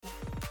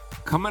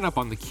Coming up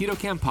on the Keto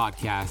Camp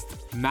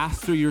podcast,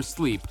 Master Your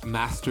Sleep,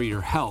 Master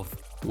Your Health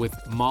with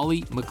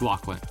Mollie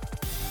McGlocklin.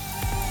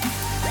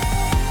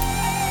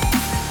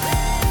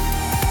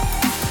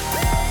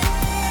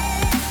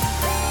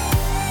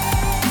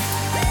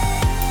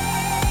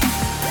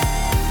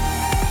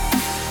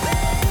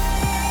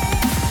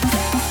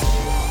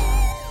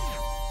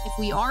 If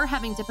we are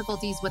having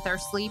difficulties with our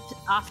sleep,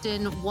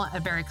 often a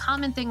very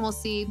common thing we'll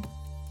see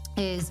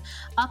is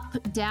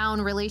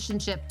up-down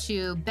relationship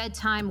to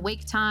bedtime,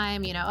 wake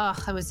time. It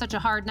was such a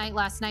hard night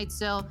last night,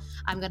 so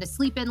I'm going to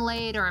sleep in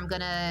late, or I'm going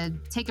to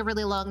take a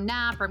really long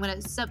nap, or I'm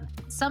going to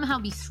somehow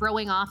be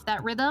throwing off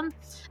that rhythm.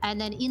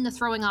 And then in the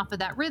throwing off of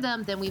that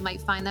rhythm, then we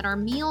might find that our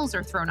meals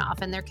are thrown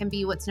off, and there can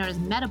be what's known as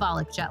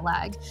metabolic jet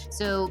lag.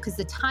 So, because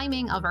the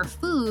timing of our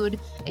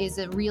food is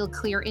a real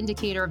clear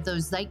indicator of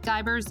those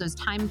Zeitgebers, those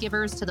time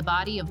givers to the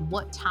body of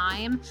what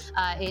time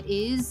it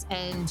is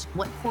and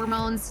what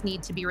hormones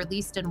need to be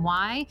released and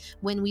why.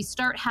 When we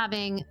start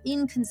having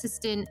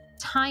inconsistent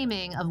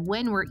timing of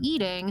when we're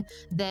eating,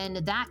 then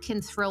that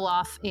can throw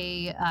off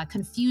a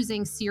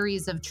confusing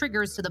series of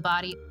triggers to the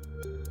body.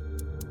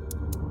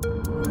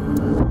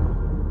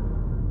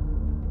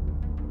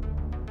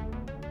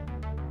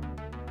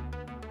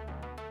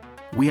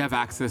 We have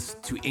access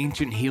to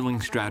ancient healing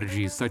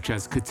strategies such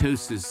as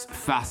ketosis,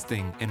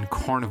 fasting, and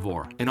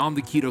carnivore. And on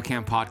the Keto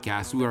Camp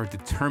podcast, we are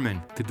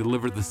determined to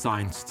deliver the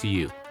science to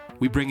you.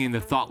 We bring in the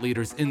thought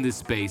leaders in this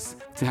space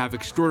to have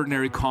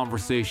extraordinary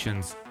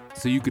conversations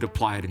so you could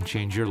apply it and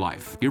change your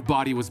life. Your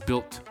body was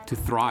built to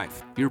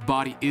thrive. Your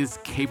body is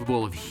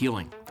capable of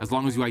healing as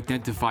long as you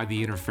identify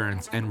the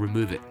interference and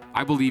remove it.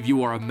 I believe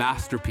you are a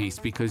masterpiece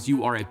because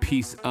you are a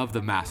piece of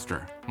the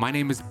master. My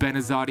name is Ben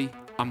Azadi.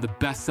 I'm the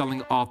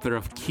best-selling author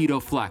of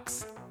Keto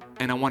Flex,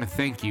 and I want to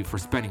thank you for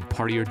spending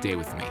part of your day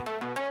with me.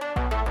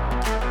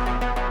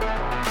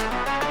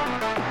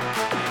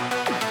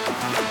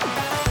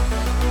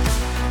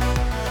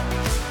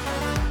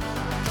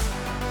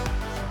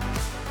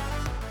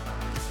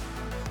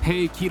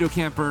 Hey, Keto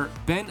Camper,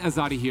 Ben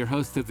Azadi here,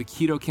 host of the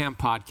Keto Camp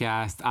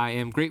podcast. I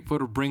am grateful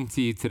to bring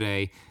to you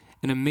today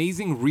an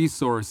amazing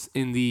resource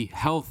in the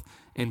health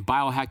and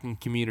biohacking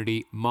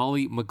community,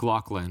 Mollie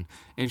McGlocklin.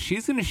 And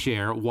she's going to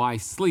share why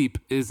sleep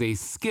is a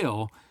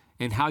skill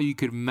and how you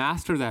could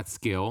master that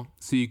skill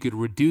so you could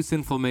reduce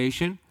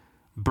inflammation,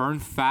 burn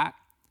fat,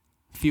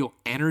 feel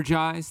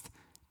energized,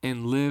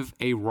 and live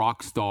a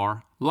rock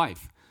star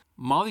life.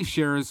 Mollie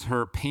shares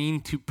her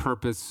pain to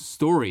purpose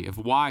story of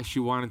why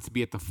she wanted to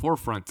be at the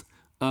forefront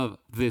of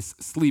this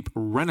sleep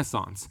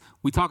renaissance.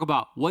 We talk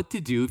about what to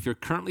do if you're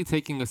currently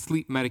taking a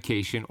sleep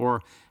medication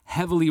or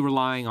heavily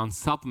relying on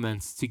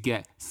supplements to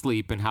get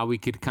sleep, and how we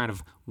could kind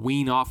of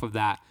wean off of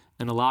that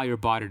and allow your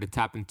body to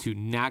tap into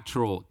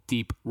natural,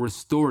 deep,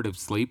 restorative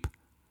sleep.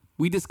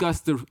 We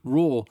discuss the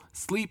role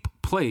sleep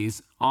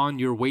plays on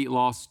your weight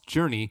loss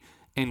journey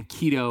and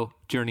keto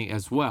journey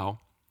as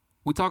well.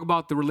 We talk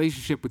about the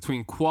relationship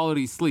between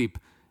quality sleep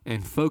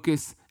and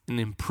focus and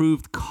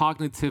improved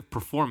cognitive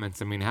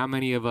performance. I mean, how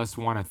many of us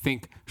want to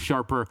think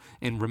sharper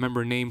and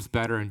remember names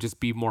better and just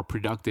be more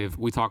productive?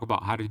 We talk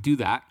about how to do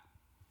that.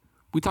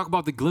 We talk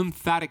about the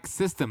glymphatic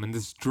system and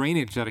this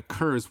drainage that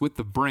occurs with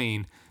the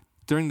brain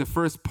during the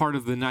first part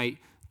of the night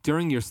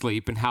during your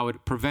sleep, and how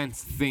it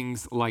prevents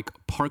things like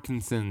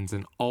Parkinson's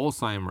and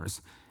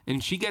Alzheimer's.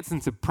 And she gets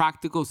into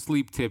practical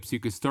sleep tips you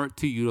could start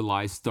to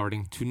utilize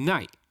starting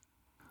tonight.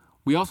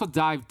 We also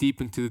dive deep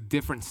into the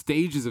different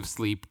stages of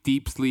sleep,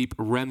 deep sleep,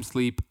 REM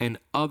sleep, and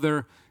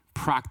other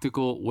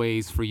practical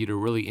ways for you to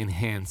really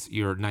enhance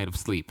your night of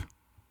sleep.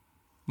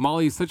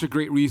 Mollie is such a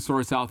great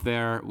resource out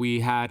there.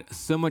 We had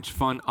so much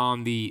fun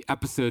on the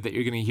episode that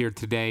you're going to hear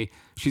today.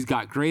 She's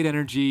got great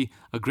energy,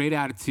 a great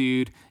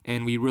attitude,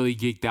 and we really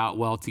geeked out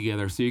well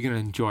together. So you're going to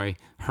enjoy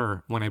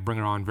her when I bring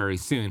her on very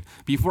soon.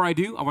 Before I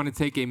do, I want to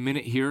take a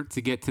minute here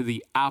to get to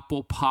the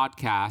Apple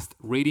Podcast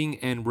rating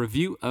and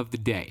review of the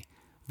day.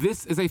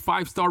 This is a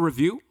 5-star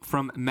review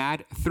from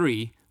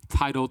Mad3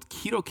 titled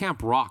Keto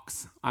Camp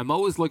Rocks. I'm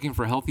always looking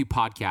for healthy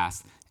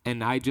podcasts,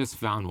 and I just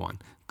found one.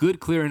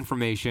 Good, clear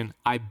information.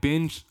 I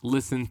binge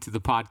listened to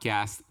the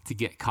podcast to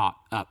get caught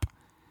up.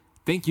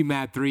 Thank you,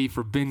 Mad3,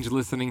 for binge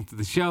listening to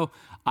the show.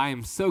 I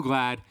am so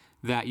glad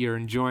that you're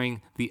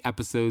enjoying the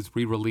episodes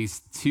we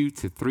release 2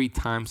 to 3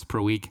 times per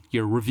week.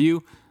 Your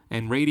review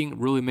and rating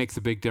really makes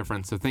a big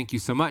difference, so thank you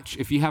so much.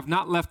 If you have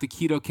not left the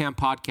Keto Camp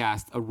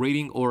podcast a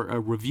rating or a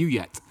review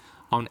yet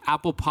on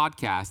Apple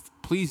Podcasts,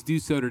 please do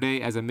so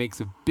today, as it makes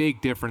a big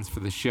difference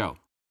for the show.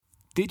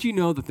 Did you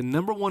know that the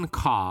number one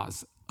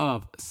cause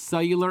of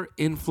cellular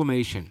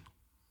inflammation,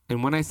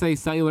 and when I say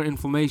cellular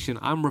inflammation,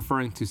 I'm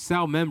referring to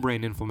cell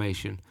membrane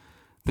inflammation,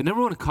 the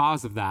number one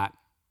cause of that,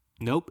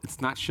 nope,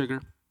 it's not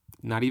sugar,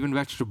 not even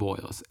vegetable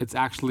oils, it's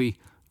actually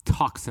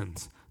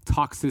toxins,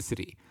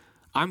 toxicity.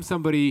 I'm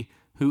somebody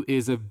who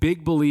is a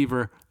big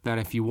believer that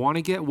if you want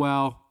to get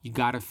well, you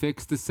got to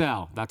fix the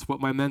cell. That's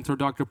what my mentor,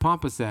 Dr.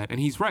 Pompa, said, and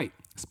he's right.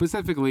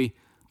 Specifically,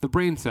 the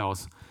brain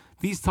cells.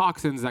 These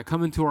toxins that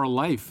come into our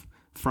life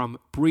from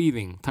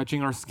breathing,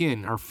 touching our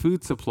skin, our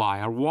food supply,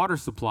 our water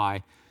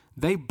supply,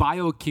 they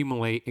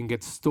bioaccumulate and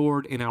get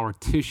stored in our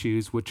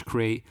tissues, which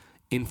create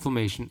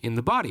inflammation in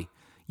the body.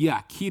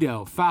 Yeah,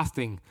 keto,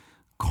 fasting,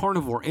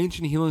 carnivore,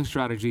 ancient healing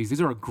strategies,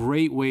 these are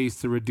great ways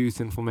to reduce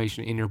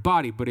inflammation in your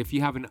body. But if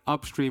you have an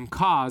upstream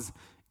cause,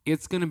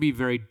 it's going to be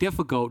very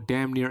difficult,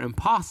 damn near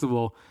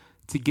impossible,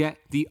 to get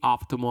the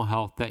optimal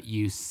health that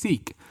you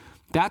seek.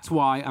 That's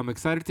why I'm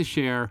excited to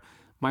share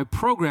my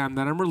program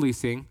that I'm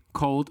releasing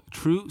called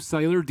True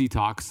Cellular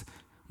Detox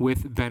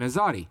with Ben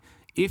Azadi.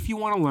 If you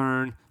want to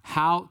learn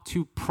how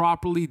to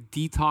properly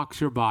detox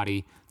your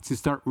body to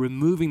start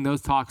removing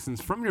those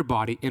toxins from your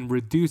body and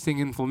reducing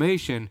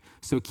inflammation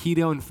so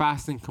keto and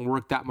fasting can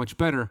work that much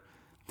better,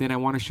 then I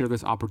want to share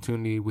this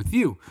opportunity with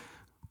you.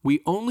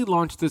 We only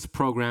launch this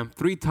program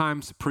 3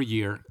 times per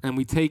year, and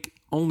we take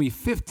only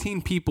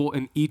 15 people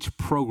in each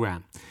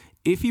program.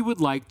 If you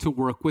would like to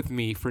work with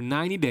me for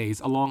 90 days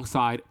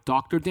alongside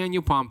Dr.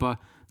 Daniel Pompa,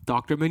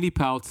 Dr. Mindy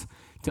Peltz,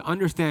 to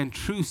understand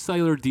true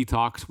cellular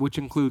detox, which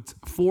includes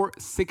 4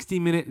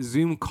 60-minute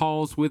Zoom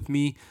calls with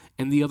me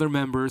and the other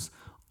members,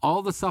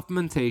 all the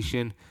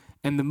supplementation,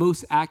 and the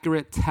most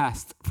accurate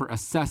test for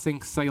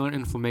assessing cellular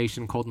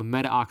inflammation called the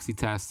meta-oxy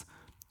test,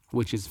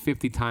 which is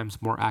 50 times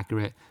more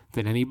accurate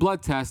than any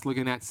blood test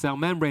looking at cell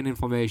membrane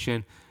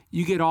inflammation.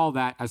 You get all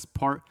that as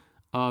part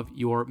of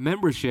your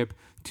membership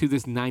to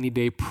this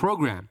 90-day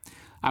program.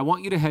 I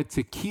want you to head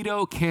to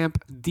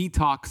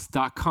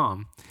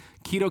ketocampdetox.com,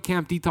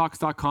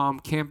 ketocampdetox.com,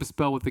 camp is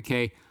spelled with a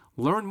K.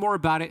 Learn more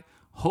about it.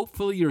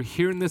 Hopefully you're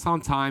hearing this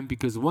on time,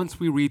 because once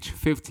we reach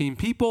 15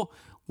 people,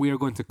 we are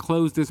going to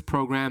close this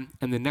program,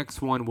 and the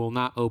next one will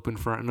not open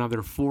for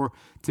another 4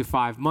 to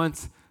 5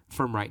 months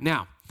from right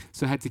now.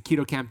 So head to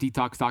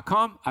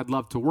ketocampdetox.com. I'd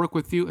love to work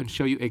with you and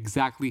show you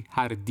exactly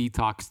how to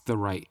detox the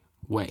right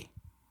way.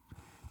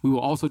 We will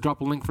also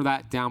drop a link for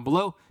that down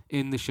below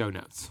in the show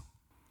notes.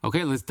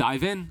 Okay, let's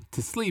dive in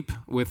to sleep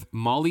with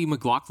Mollie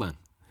McGlocklin.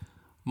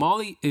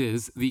 Mollie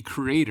is the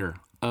creator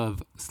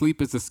of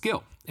Sleep is a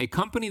Skill, a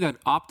company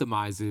that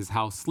optimizes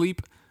how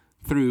sleep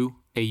through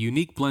a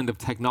unique blend of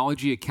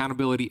technology,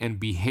 accountability, and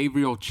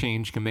behavioral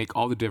change can make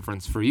all the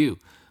difference for you.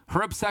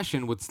 Her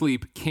obsession with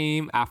sleep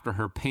came after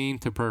her pain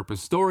to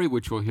purpose story,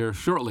 which we'll hear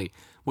shortly.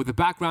 With a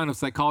background of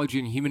psychology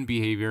and human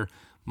behavior,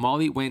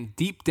 Mollie went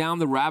deep down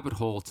the rabbit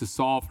hole to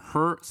solve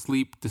her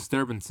sleep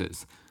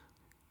disturbances.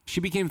 She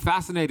became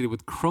fascinated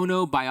with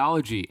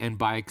chronobiology and,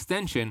 by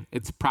extension,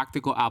 its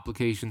practical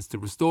applications to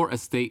restore a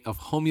state of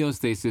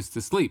homeostasis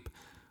to sleep.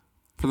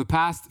 For the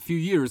past few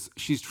years,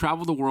 she's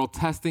traveled the world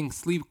testing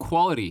sleep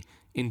quality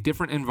in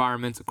different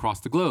environments across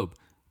the globe.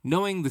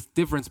 Knowing the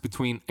difference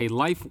between a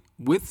life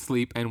with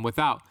sleep and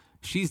without,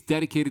 she's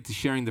dedicated to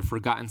sharing the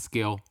forgotten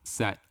skill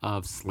set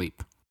of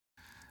sleep.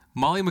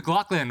 Mollie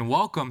McGlocklin,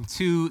 welcome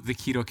to the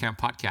Keto Camp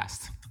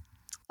Podcast.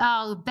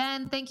 Oh,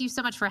 Ben, thank you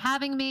so much for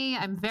having me.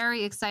 I'm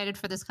very excited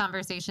for this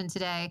conversation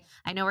today.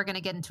 I know we're going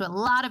to get into a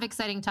lot of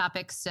exciting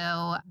topics,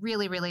 so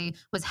really, really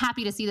was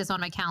happy to see this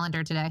on my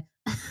calendar today.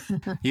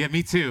 Yeah,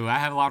 me too. I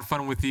had a lot of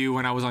fun with you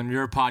when I was on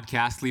your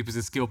podcast, Sleep is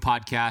a Skill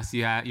podcast.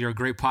 Yeah, you're a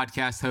great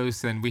podcast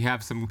host, and we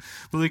have some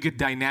really good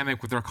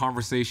dynamic with our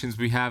conversations.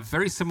 We have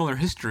very similar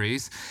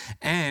histories,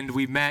 and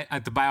we met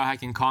at the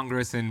Biohacking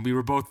Congress, and we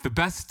were both the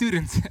best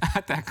students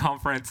at that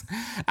conference,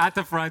 at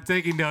the front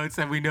taking notes,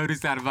 and we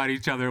noticed that about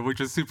each other,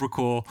 which was super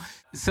cool.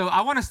 So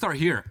I want to start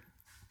here.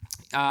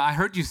 I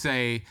heard you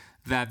say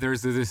that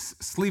there's this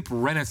sleep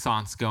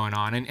renaissance going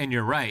on, and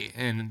you're right,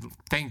 and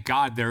thank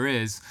God there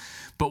is.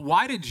 But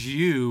why did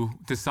you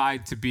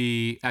decide to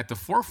be at the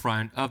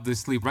forefront of the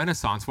sleep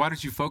renaissance? Why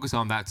did you focus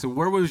on that? So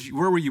where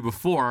were you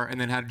before, and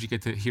then how did you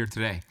get to here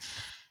today?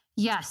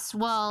 Yes,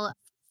 well,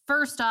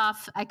 first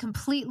off, I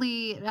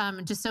completely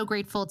just so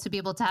grateful to be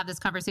able to have this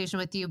conversation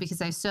with you, because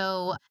I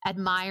so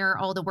admire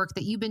all the work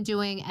that you've been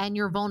doing and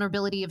your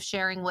vulnerability of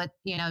sharing what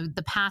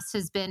the past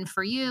has been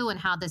for you and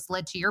how this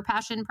led to your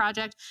passion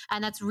project.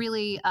 And that's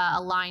really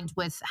aligned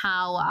with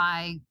how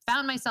I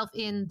found myself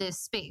in this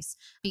space,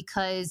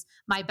 because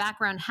my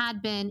background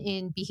had been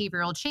in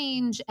behavioral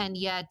change, and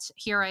yet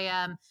here I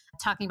am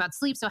talking about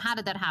sleep. So how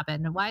did that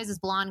happen? Why is this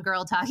blonde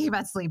girl talking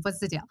about sleep? What's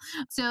the deal?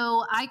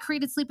 So I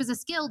created Sleep as a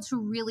Skill to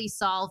really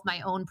solve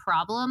my own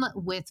problem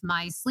with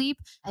my sleep.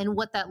 And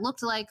what that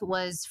looked like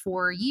was,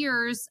 for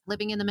years,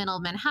 living in the middle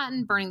of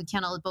Manhattan, burning the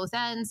candle at both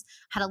ends,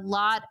 had a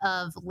lot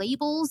of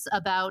labels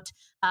about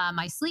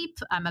my sleep.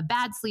 I'm a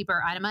bad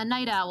sleeper. I'm a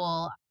night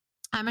owl.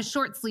 I'm a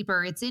short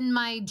sleeper. It's in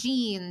my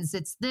genes.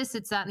 It's this,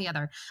 it's that, and the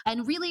other.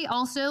 And really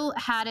also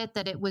had it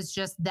that it was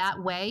just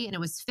that way, and it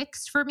was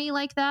fixed for me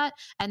like that.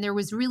 And there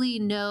was really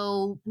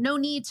no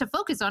need to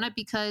focus on it,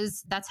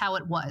 because that's how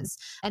it was.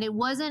 And it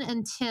wasn't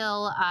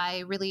until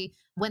I really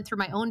went through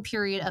my own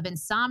period of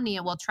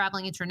insomnia while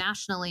traveling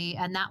internationally.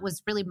 And that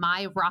was really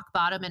my rock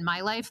bottom in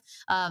my life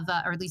of,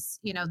 or at least,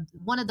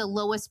 one of the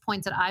lowest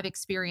points that I've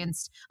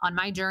experienced on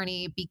my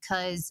journey,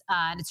 because,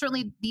 and it's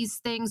certainly these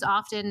things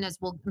often, as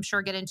we'll, I'm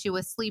sure, get into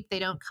with sleep. They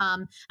don't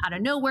come out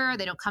of nowhere.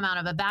 They don't come out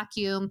of a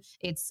vacuum.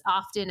 It's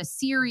often a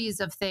series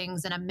of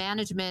things and a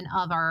management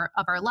of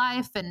our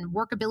life and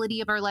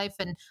workability of our life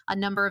and a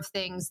number of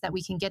things that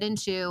we can get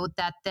into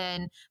that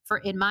then, for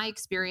in my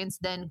experience,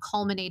 then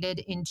culminated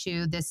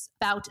into this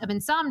bout of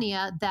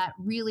insomnia that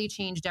really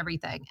changed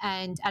everything.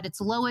 And at its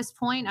lowest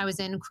point, I was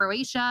in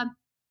Croatia,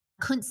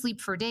 couldn't sleep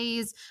for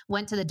days,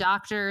 went to the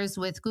doctors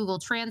with Google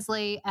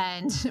Translate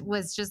and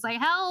was just like,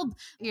 help,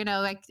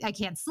 I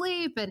can't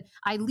sleep. And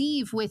I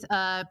leave with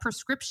a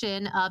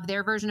prescription of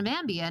their version of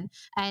Ambien.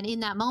 And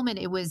in that moment,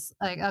 it was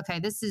like, okay,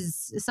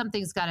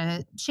 something's got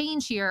to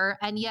change here.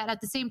 And yet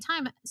at the same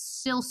time,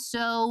 still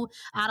so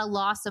at a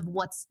loss of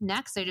what's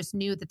next. I just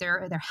knew that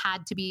there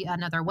had to be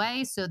another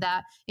way. So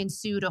that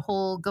ensued a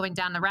whole going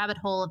down the rabbit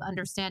hole of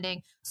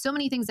understanding so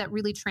many things that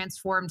really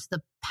transformed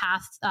the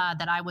path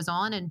that I was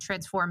on and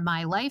transformed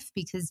my life,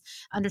 because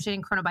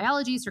understanding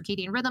chronobiology,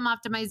 circadian rhythm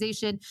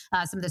optimization,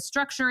 some of the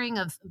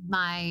structuring of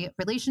my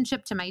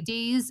relationship to my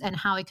days and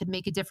how I could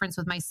make a difference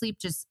with my sleep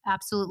just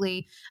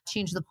absolutely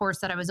changed the course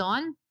that I was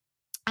on.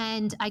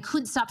 And I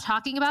couldn't stop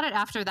talking about it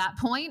after that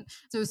point.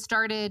 So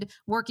started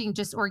working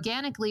just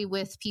organically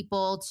with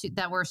people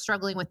that were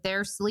struggling with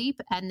their sleep.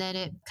 And then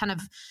it kind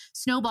of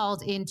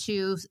snowballed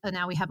into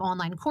now we have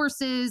online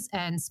courses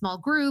and small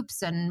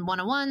groups and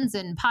one-on-ones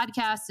and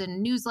podcasts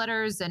and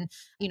newsletters and,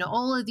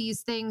 all of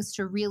these things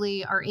to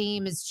really, our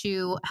aim is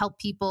to help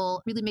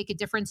people really make a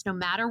difference no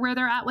matter where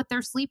they're at with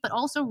their sleep, but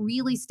also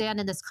really stand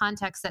in this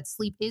context that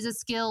sleep is a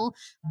skill,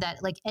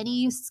 that like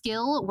any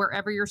skill,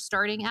 wherever you're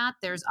starting at,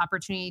 there's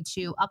opportunity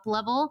to up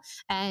level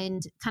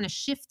and kind of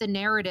shift the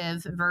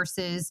narrative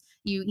versus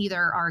you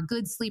either are a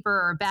good sleeper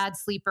or a bad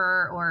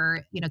sleeper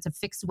or, it's a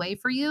fixed way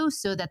for you,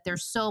 so that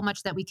there's so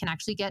much that we can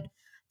actually get,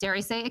 dare I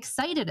say,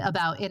 excited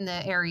about in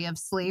the area of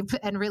sleep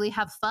and really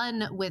have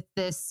fun with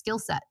this skill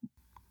set.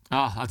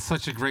 Oh, that's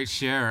such a great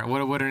share.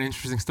 What an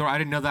interesting story. I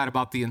didn't know that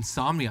about the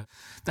insomnia.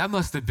 That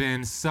must have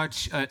been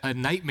such a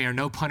nightmare,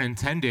 no pun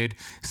intended.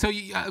 So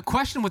a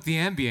question with the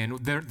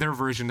Ambien, their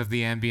version of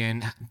the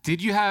Ambien,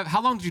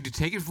 how long did you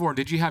take it for?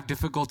 Did you have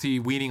difficulty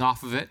weaning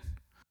off of it?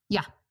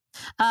 Yeah.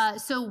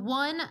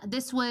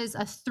 This was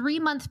a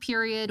 3-month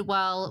period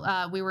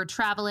while we were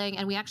traveling,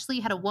 and we actually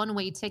had a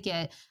one-way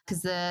ticket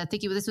because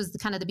this was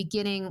kind of the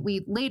beginning.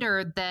 We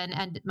later then,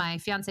 and my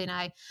fiance and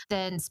I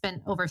then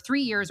spent over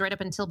 3 years right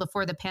up until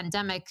before the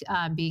pandemic,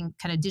 being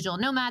kind of digital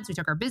nomads. We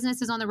took our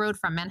businesses on the road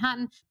from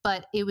Manhattan,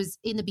 but it was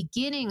in the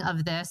beginning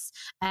of this.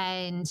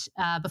 And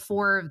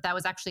before that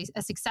was actually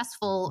a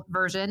successful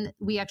version,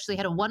 we actually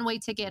had a one-way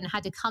ticket and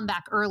had to come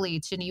back early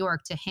to New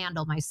York to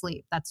handle my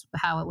sleep. That's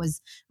how it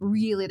was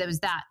really, that was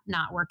that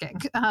not working.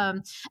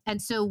 And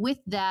so with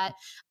that,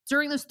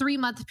 during this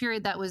 3-month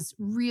period, that was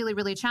really,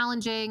 really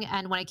challenging.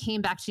 And when I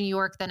came back to New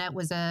York, then it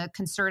was a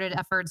concerted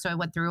effort. So I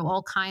went through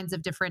all kinds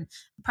of different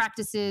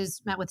practices,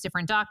 met with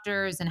different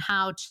doctors and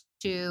how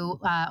to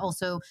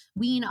also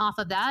wean off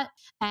of that.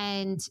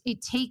 And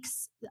it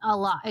takes a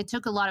lot. It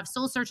took a lot of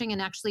soul searching. And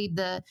actually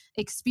the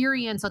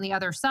experience on the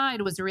other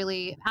side was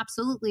really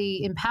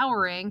absolutely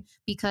empowering,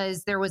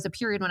 because there was a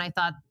period when I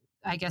thought,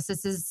 I guess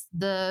this is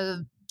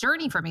the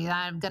journey for me.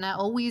 I'm going to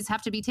always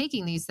have to be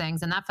taking these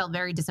things. And that felt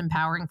very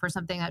disempowering for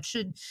something that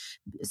should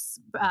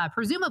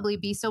presumably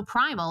be so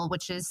primal,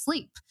 which is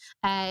sleep.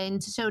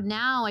 And so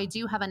now I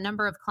do have a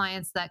number of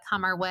clients that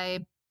come our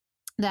way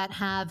that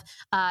have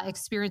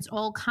experienced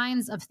all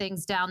kinds of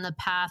things down the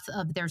path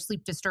of their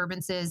sleep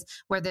disturbances,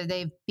 whether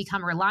they've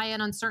become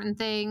reliant on certain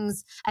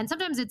things. And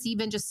sometimes it's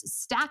even just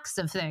stacks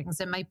of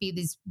things. It might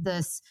be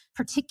this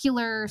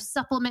particular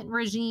supplement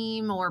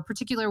regime or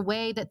particular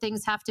way that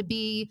things have to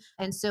be.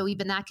 And so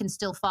even that can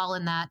still fall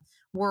in that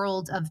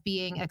world of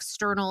being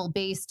external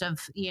based, of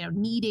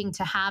needing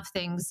to have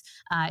things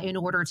in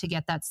order to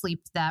get that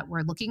sleep that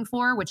we're looking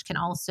for, which can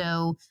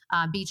also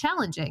be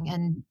challenging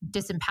and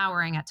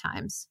disempowering at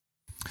times.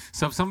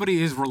 So if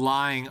somebody is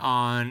relying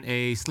on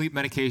a sleep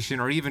medication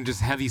or even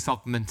just heavy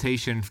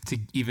supplementation to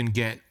even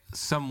get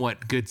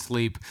somewhat good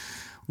sleep,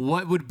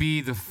 what would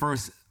be the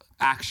first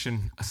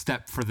action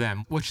step for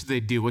them? What should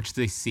they do? What should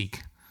they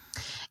seek?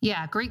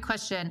 Yeah, great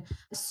question.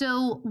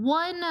 So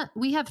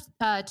we have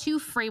 2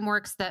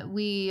 frameworks that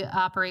we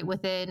operate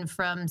within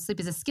from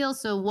sleep as a skill.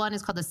 So one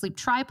is called the sleep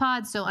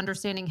tripod. So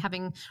understanding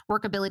having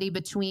workability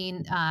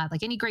between,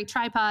 like any great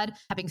tripod,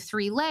 having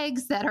 3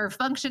 legs that are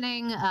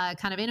functioning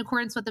kind of in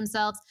accordance with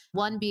themselves.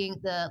 One being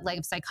the leg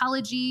of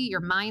psychology,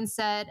 your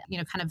mindset,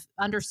 kind of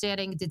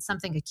understanding, did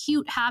something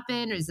acute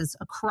happen? Or is this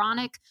a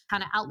chronic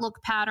kind of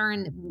outlook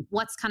pattern?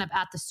 What's kind of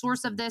at the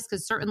source of this?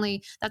 Because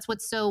certainly that's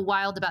what's so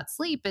wild about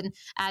sleep. And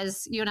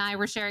as you and I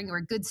were sharing,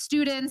 we're good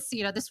students.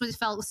 This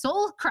felt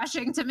soul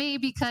crushing to me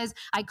because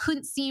I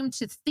couldn't seem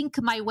to think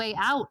my way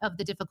out of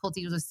the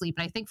difficulties with sleep.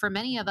 And I think for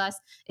many of us,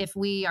 if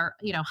we are,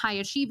 high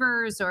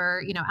achievers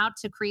or, out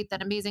to create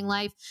that amazing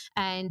life,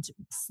 and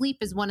sleep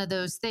is one of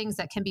those things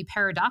that can be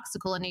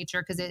paradoxical in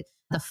nature because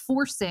the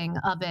forcing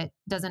of it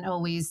doesn't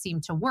always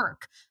seem to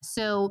work.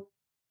 So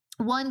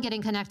one,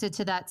 getting connected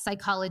to that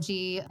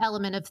psychology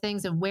element of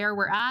things and where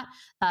we're at,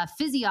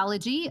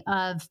 physiology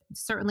of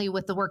certainly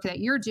with the work that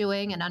you're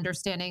doing and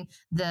understanding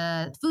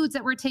the foods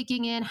that we're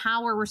taking in,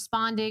 how we're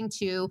responding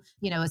to,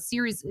 a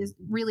series is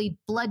really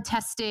blood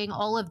testing,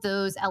 all of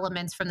those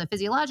elements from the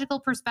physiological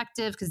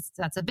perspective, because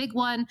that's a big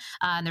one.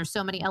 And there's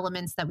so many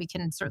elements that we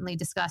can certainly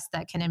discuss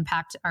that can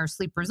impact our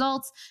sleep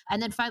results.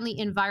 And then finally,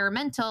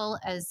 environmental,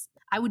 as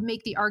I would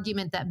make the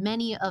argument that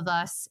many of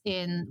us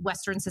in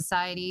Western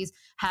societies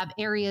have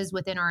areas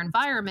within our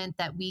environment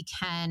that we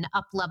can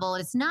up level.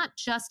 It's not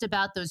just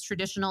about those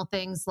traditional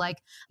things like,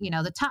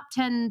 the top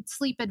 10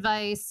 sleep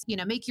advice,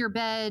 make your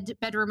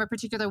bedroom a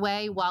particular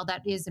way. While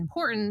that is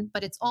important,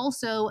 but it's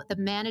also the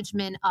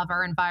management of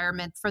our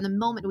environment from the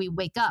moment we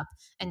wake up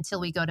until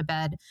we go to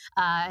bed.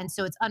 And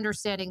so it's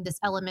understanding this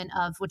element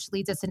of, which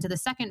leads us into the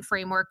second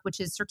framework, which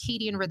is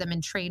circadian rhythm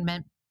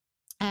entrainment.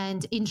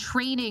 And in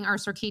training our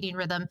circadian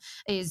rhythm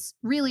is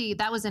really,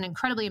 that was an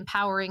incredibly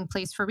empowering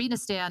place for me to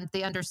stand,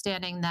 the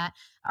understanding that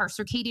our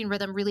circadian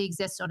rhythm really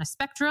exists on a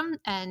spectrum,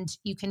 and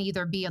you can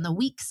either be on the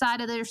weak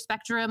side of the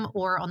spectrum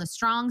or on the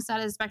strong side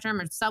of the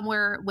spectrum or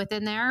somewhere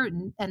within there,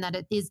 and that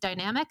it is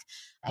dynamic.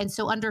 And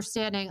so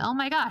understanding, oh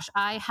my gosh,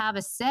 I have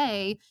a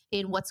say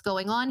in what's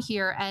going on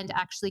here and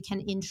actually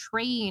can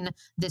entrain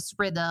this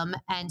rhythm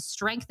and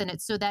strengthen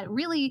it, so that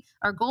really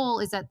our goal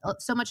is that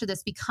so much of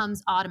this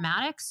becomes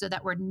automatic, so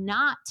that we're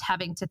not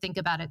having to think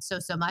about it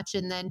so much.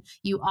 And then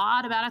you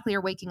automatically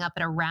are waking up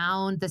at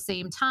around the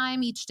same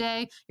time each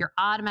day. You're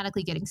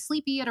automatically getting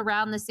sleepy at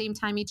around the same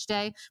time each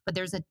day. But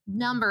there's a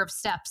number of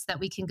steps that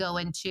we can go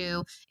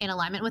into in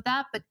alignment with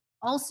that. But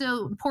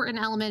also important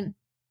element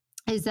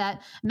is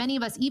that many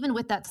of us, even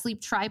with that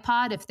sleep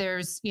tripod, if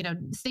there's,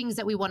 things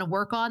that we want to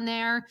work on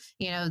there,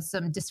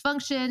 some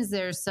dysfunctions,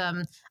 there's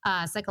some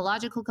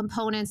psychological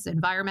components,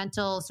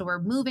 environmental. So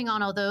we're moving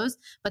on all those,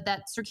 but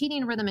that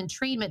circadian rhythm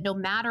entrainment, no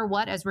matter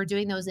what, as we're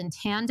doing those in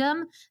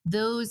tandem,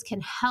 those can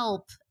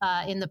help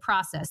in the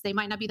process. They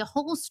might not be the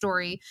whole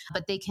story,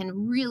 but they can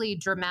really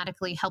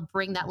dramatically help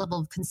bring that level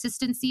of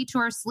consistency to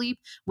our sleep,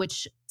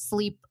 which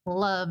sleep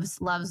loves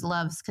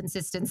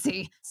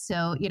consistency.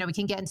 So, we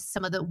can get into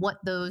some of what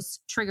those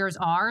triggers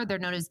are. They're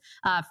known as,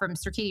 from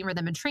circadian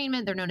rhythm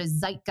entrainment, they're known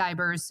as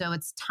Zeitgebers. So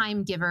it's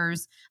time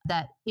givers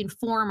that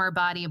inform our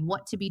body of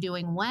what to be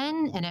doing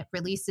when, and it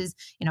releases,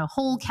 a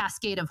whole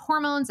cascade of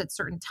hormones at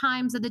certain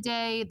times of the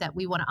day that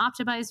we want to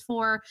optimize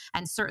for.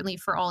 And certainly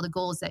for all the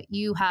goals that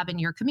you have in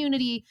your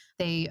community,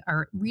 they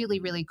are really,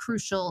 really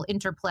crucial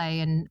interplay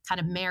and kind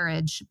of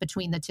marriage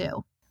between the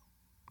two.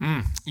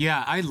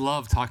 Yeah, I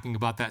love talking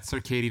about that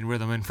circadian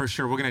rhythm, and for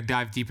sure we're going to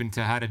dive deep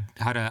into how to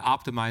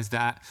optimize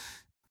that.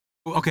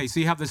 Okay, so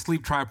you have the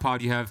sleep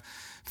tripod, you have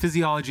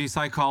physiology,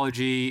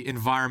 psychology,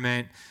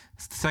 environment.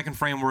 The second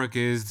framework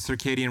is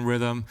circadian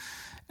rhythm,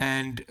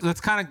 and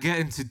let's kind of get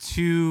into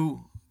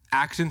two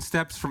action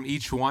steps from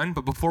each one.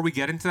 But before we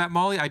get into that,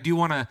 Mollie, I do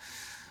want to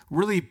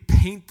really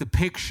paint the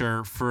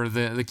picture for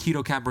the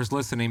keto campers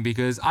listening,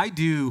 because I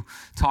do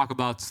talk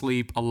about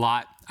sleep a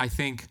lot.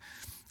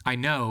 I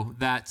know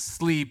that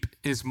sleep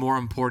is more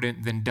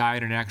important than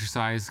diet and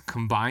exercise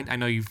combined. I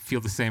know you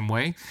feel the same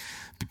way.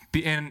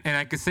 And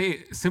I could say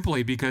it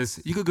simply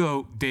because you could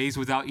go days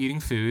without eating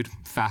food,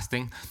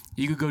 fasting.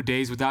 You could go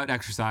days without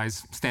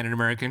exercise, standard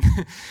American.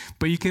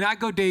 But you cannot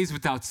go days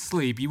without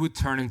sleep. You would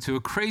turn into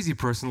a crazy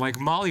person like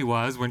Mollie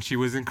was when she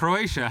was in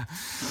Croatia.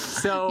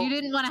 So you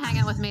didn't want to hang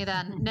out with me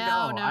then.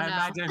 No. I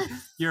imagine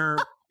your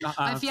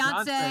my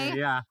fiance.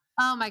 Yeah.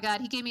 Oh my God.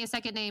 He gave me a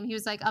second name. He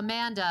was like,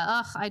 Amanda.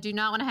 Ugh, I do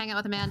not want to hang out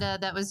with Amanda.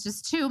 That was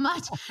just too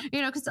much,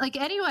 because like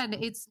anyone,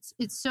 it's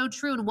so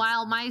true. And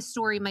while my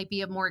story might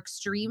be a more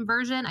extreme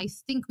version, I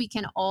think we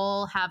can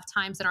all have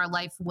times in our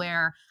life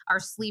where our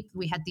sleep,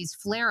 we had these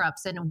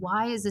flare-ups, and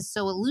why is this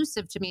so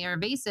elusive to me or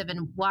evasive?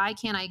 And why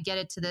can't I get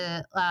it to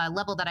the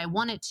level that I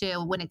want it to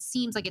when it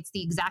seems like it's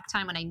the exact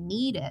time when I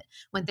need it,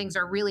 when things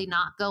are really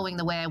not going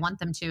the way I want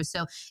them to?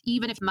 So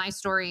even if my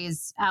story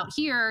is out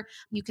here,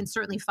 you can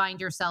certainly find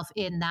yourself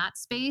in that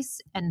space.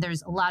 And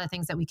there's a lot of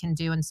things that we can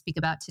do and speak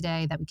about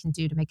today that we can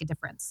do to make a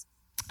difference.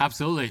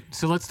 Absolutely.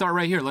 So let's start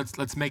right here.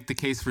 Let's make the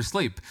case for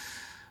sleep.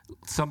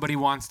 Somebody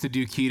wants to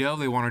do keto.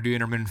 They want to do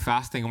intermittent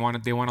fasting.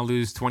 They want to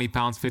lose 20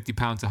 pounds, 50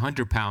 pounds,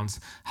 100 pounds.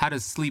 How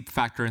does sleep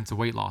factor into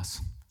weight loss?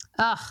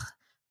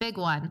 Big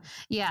one.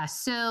 Yeah.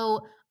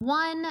 So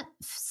one,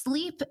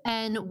 sleep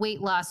and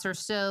weight loss are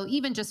so,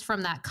 even just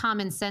from that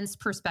common sense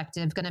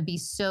perspective, going to be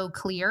so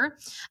clear.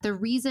 The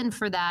reason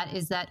for that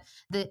is that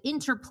the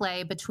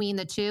interplay between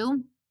the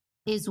two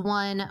is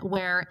one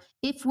where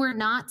if we're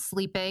not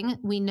sleeping,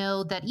 we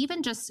know that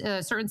even just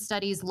certain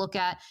studies look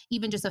at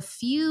even just a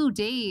few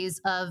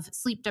days of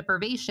sleep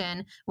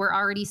deprivation, we're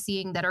already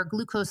seeing that our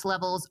glucose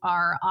levels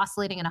are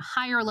oscillating at a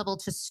higher level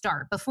to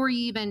start before you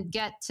even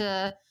get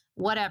to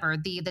whatever,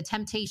 the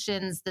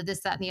temptations, the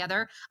this, that, and the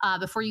other,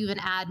 before you even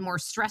add more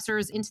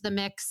stressors into the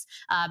mix,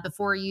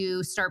 before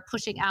you start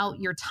pushing out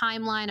your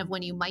timeline of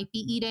when you might be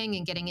eating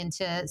and getting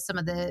into some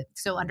of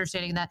so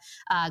understanding that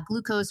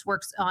glucose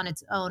works on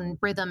its own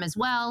rhythm as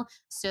well.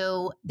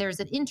 So there's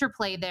an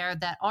interplay there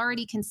that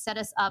already can set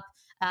us up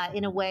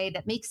in a way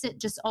that makes it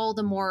just all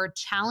the more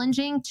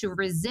challenging to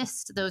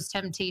resist those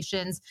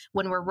temptations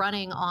when we're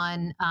running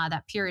on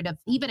that period of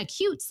even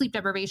acute sleep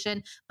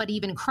deprivation, but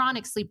even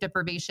chronic sleep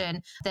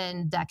deprivation,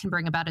 then that can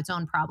bring about its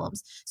own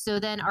problems. So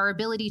then our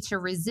ability to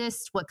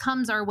resist what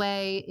comes our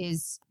way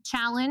is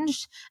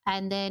challenged,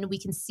 and then we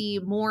can see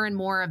more and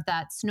more of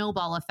that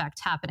snowball effect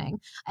happening.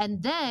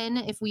 And then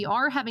if we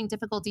are having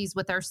difficulties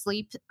with our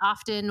sleep,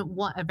 often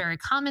a very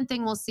common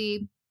thing we'll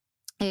see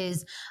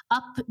is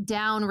up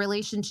down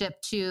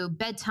relationship to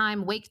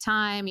bedtime, wake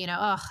time.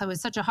 Oh, it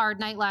was such a hard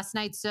night last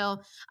night,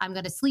 so I'm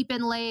going to sleep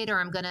in late, or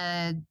I'm going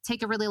to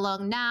take a really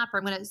long nap, or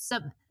I'm going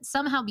to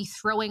somehow be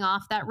throwing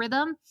off that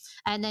rhythm.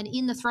 And then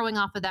in the throwing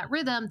off of that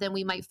rhythm, then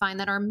we might find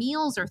that our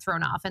meals are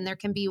thrown off, and there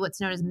can be what's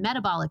known as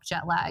metabolic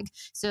jet lag.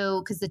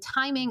 So because the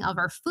timing of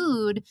our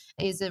food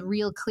is a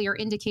real clear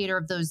indicator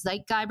of those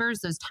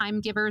Zeitgebers, those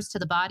time givers to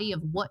the body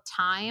of what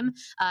time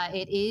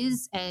it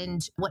is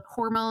and what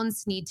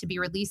hormones need to be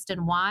released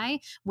and why.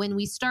 When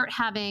we start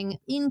having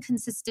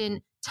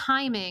inconsistent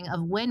timing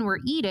of when we're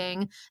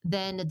eating,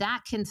 then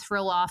that can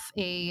throw off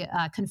a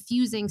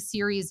confusing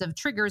series of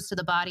triggers to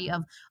the body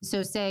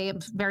so say a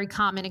very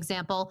common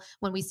example,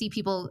 when we see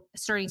people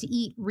starting to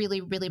eat really,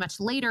 really much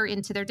later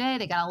into their day,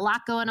 they got a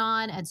lot going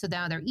on. And so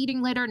now they're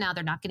eating later. Now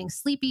they're not getting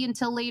sleepy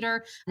until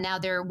later. Now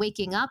they're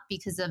waking up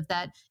because of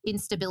that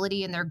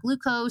instability in their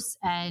glucose.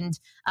 And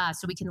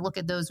so we can look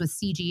at those with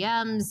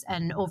CGMs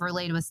and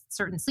overlaid with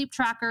certain sleep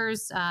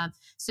trackers.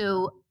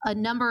 So a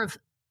number of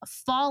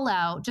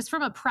fallout, just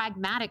from a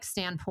pragmatic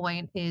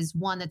standpoint, is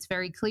one that's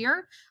very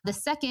clear. The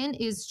second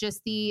is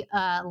just the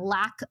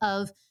lack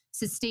of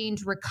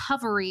sustained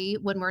recovery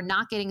when we're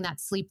not getting that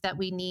sleep that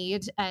we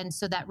need. And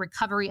so that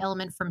recovery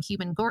element from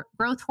human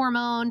growth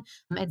hormone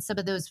and some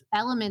of those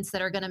elements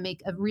that are going to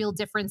make a real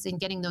difference in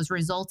getting those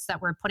results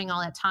that we're putting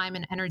all that time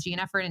and energy and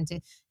effort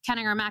into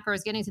counting our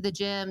macros, getting to the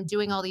gym,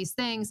 doing all these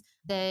things,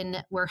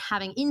 then we're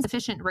having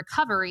insufficient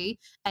recovery.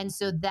 And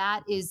so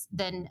that is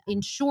then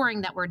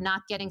ensuring that we're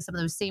not getting some of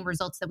those same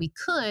results that we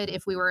could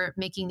if we were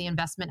making the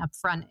investment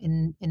upfront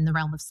in the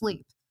realm of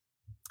sleep.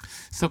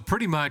 So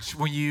pretty much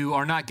when you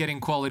are not getting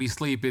quality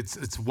sleep,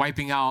 it's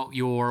wiping out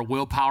your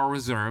willpower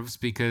reserves,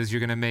 because you're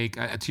going to make,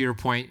 to your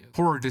point,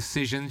 poorer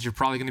decisions. You're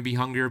probably going to be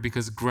hungrier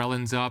because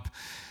ghrelin's up.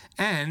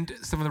 And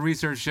some of the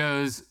research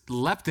shows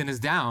leptin is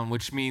down,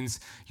 which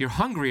means you're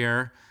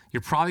hungrier.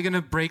 You're probably going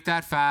to break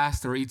that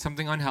fast or eat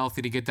something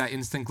unhealthy to get that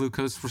instant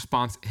glucose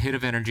response hit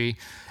of energy.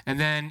 And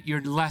then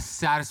you're less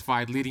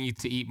satisfied, leading you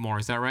to eat more.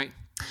 Is that right?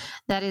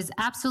 That is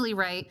absolutely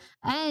right.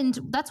 And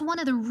that's one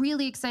of the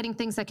really exciting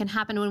things that can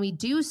happen when we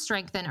do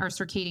strengthen our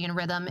circadian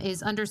rhythm,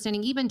 is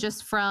understanding, even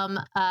just from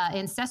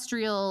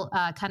ancestral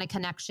kind of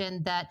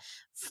connection, that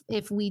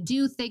if we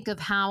do think of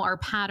how our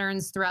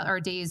patterns throughout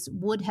our days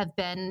would have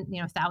been,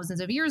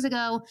 thousands of years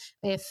ago,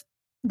 if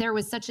there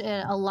was such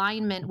an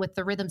alignment with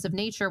the rhythms of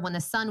nature when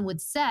the sun would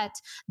set,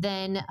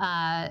 then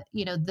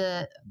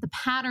the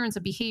patterns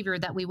of behavior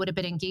that we would have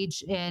been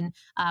engaged in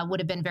would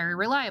have been very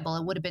reliable.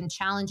 It would have been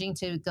challenging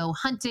to go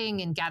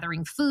hunting and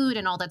gathering food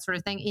and all that sort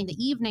of thing in the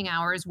evening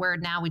hours, where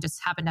now we just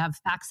happen to have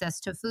access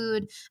to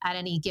food at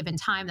any given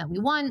time that we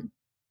want.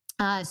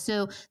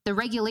 So the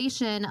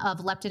regulation of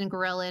leptin and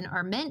ghrelin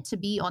are meant to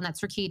be on that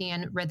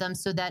circadian rhythm,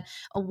 so that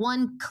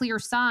one clear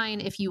sign,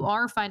 if you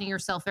are finding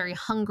yourself very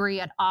hungry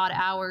at odd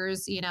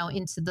hours,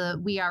 into the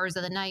wee hours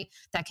of the night,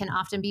 that can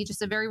often be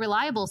just a very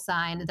reliable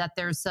sign that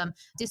there's some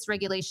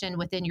dysregulation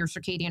within your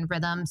circadian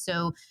rhythm.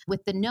 So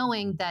with the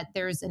knowing that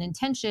there's an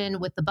intention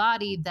with the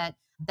body that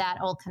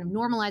all kind of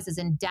normalizes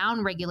and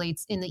down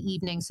regulates in the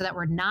evening, so that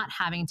we're not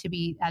having to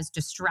be as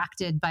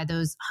distracted by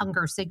those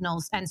hunger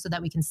signals, and so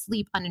that we can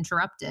sleep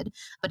uninterrupted.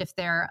 But if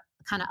they're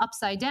kind of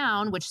upside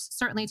down, which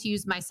certainly, to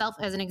use myself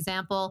as an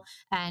example,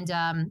 and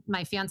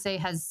my fiance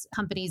has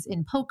companies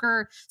in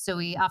poker, so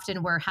we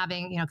often were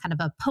having kind of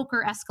a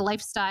poker-esque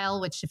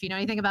lifestyle, which, if you know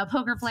anything about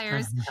poker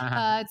players,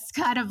 it's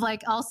kind of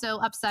like also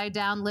upside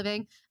down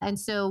living. And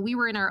so we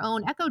were in our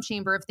own echo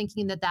chamber of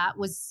thinking that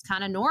was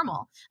kind of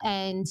normal.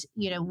 And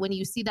when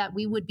you see that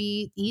we would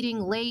be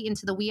eating late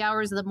into the wee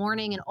hours of the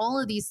morning, and all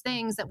of these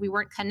things that we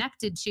weren't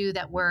connected to,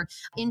 that were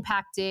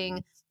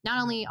impacting not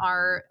only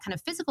our kind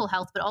of physical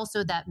health, but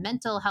also that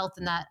mental health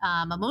and that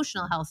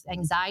emotional health,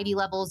 anxiety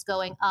levels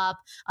going up,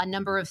 a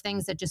number of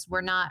things that just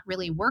were not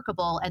really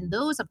workable. And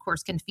those, of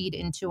course, can feed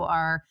into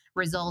our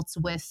results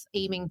with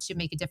aiming to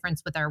make a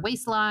difference with our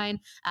waistline,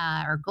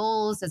 our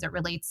goals, as it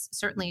relates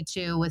certainly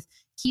to with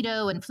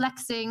keto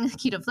flexing.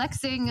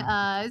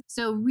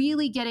 So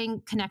really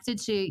getting connected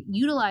to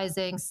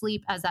utilizing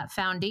sleep as that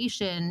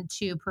foundation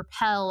to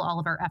propel all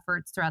of our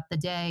efforts throughout the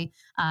day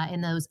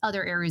in those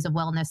other areas of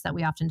wellness that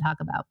we often talk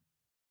about.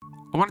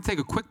 I want to take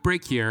a quick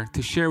break here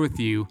to share with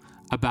you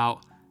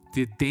about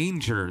the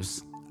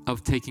dangers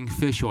of taking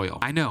fish oil.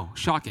 I know,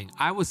 shocking.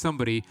 I was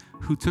somebody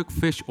who took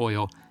fish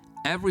oil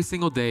every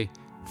single day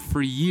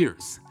for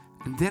years.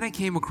 And then I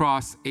came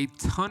across a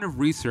ton of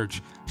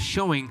research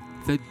showing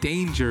the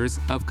dangers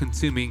of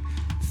consuming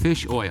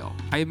fish oil.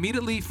 I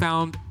immediately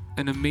found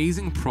an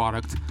amazing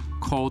product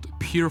called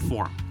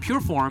Pureform.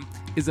 Pureform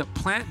is a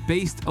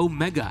plant-based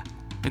omega.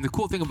 And the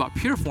cool thing about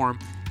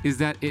Pureform is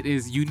that it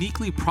is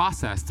uniquely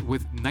processed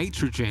with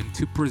nitrogen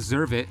to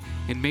preserve it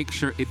and make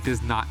sure it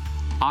does not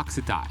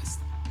oxidize.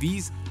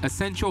 These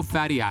essential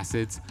fatty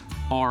acids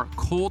are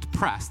cold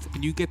pressed,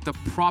 and you get the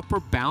proper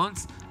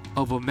balance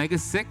of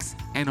omega-6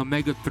 and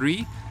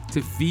omega-3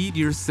 to feed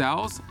your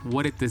cells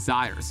what it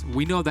desires.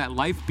 We know that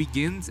life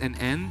begins and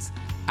ends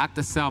at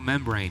the cell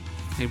membrane.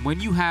 And when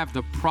you have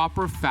the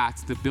proper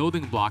fats, the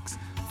building blocks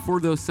for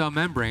those cell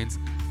membranes,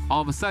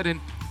 all of a sudden,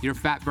 your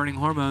fat-burning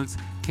hormones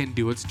can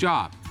do its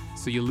job.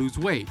 So you lose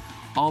weight.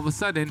 All of a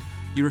sudden,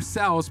 your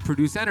cells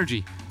produce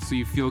energy, so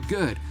you feel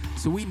good.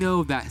 So we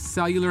know that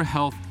cellular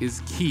health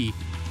is key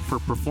for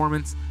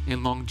performance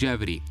and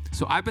longevity.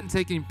 So I've been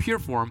taking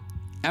Pureform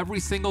every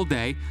single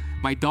day.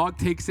 My dog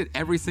takes it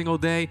every single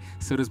day.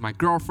 So does my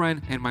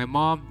girlfriend and my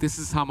mom. This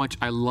is how much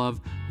I love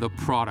the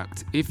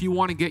product. If you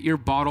want to get your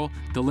bottle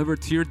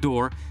delivered to your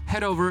door,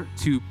 head over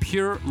to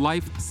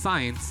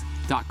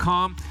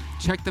purelifescience.com.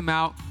 Check them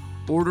out.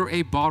 Order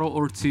a bottle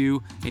or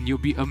two, and you'll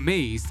be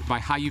amazed by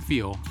how you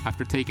feel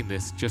after taking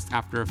this just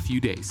after a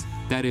few days.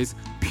 That is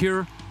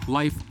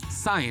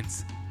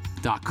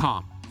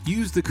purelifescience.com.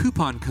 Use the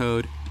coupon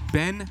code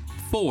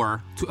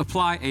BEN4 to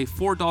apply a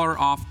 $4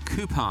 off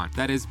coupon.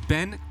 That is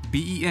BEN,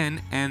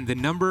 B-E-N, and the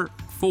number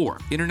 4.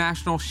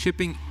 International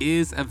shipping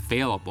is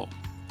available.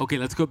 Okay,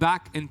 let's go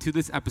back into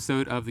this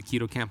episode of the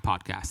Keto Camp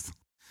podcast.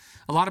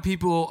 A lot of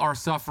people are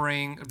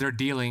suffering, they're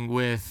dealing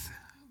with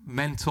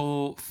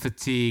mental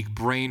fatigue,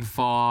 brain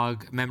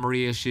fog,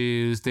 memory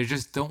issues. They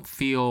just don't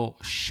feel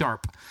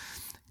sharp.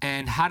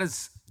 And how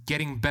does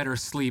getting better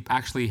sleep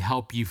actually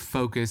help you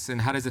focus, and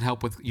how does it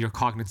help with your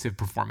cognitive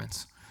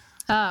performance?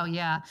 Oh,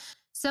 yeah.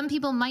 Some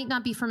people might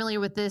not be familiar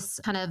with this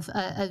kind of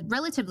a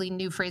relatively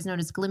new phrase known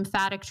as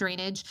glymphatic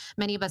drainage.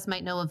 Many of us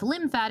might know of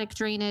lymphatic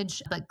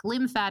drainage, but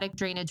glymphatic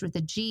drainage with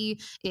a G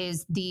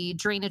is the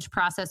drainage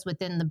process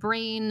within the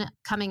brain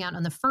coming out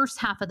on the first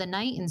half of the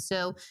night. And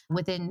so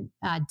within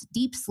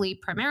deep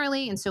sleep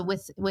primarily. And so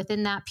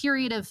within that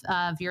period of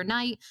your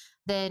night,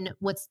 then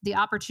what's the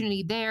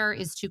opportunity there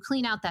is to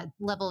clean out that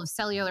level of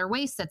cellular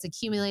waste that's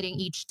accumulating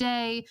each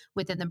day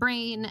within the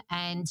brain.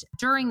 And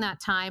during that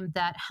time,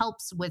 that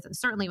helps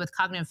certainly with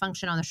cognitive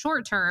function on the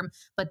short term.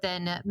 But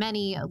then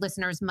many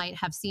listeners might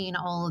have seen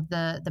all of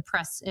the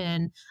press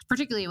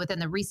particularly within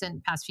the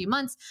recent past few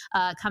months,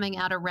 coming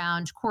out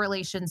around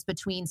correlations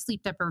between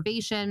sleep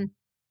deprivation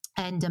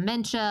and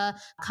dementia,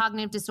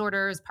 cognitive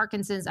disorders,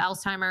 Parkinson's,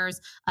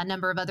 Alzheimer's, a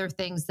number of other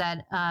things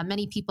that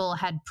many people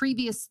had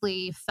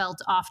previously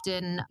felt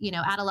often,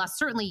 at a loss,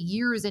 certainly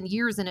years and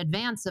years in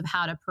advance of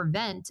how to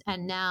prevent.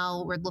 And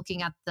now we're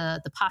looking at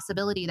the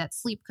possibility that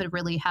sleep could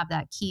really have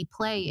that key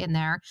play in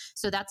there.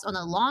 So that's on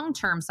the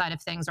long-term side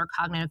of things, our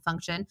cognitive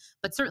function,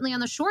 but certainly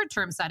on the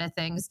short-term side of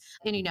things.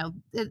 And, a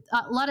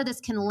lot of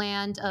this can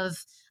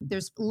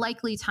there's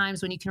likely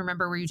times when you can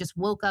remember where you just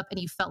woke up and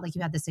you felt like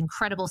you had this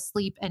incredible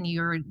sleep and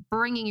you're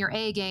bringing your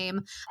A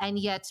game, and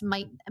yet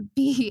might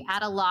be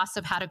at a loss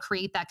of how to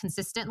create that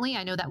consistently.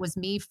 I know that was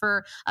me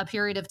for a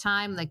period of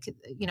time.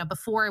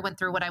 Before I went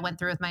through what I went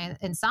through with my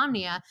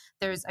insomnia,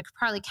 I could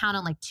probably count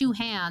on like two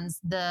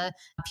hands the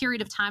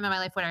period of time in my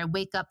life when I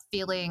wake up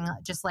feeling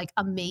just like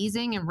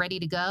amazing and ready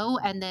to go,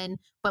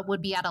 but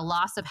would be at a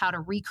loss of how to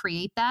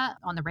recreate that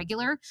on the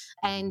regular.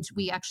 And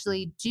we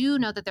actually do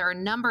know that there are a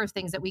number of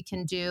things that we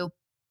can do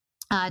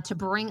to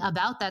bring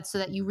about that so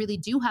that you really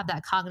do have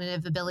that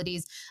cognitive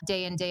abilities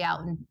day in, day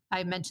out. And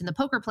I mentioned the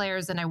poker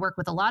players, and I work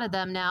with a lot of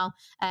them now,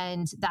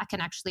 and that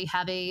can actually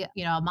have a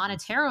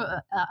monetary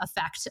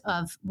effect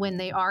of when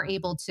they are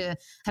able to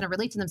kind of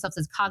relate to themselves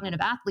as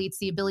cognitive athletes,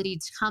 the ability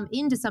to come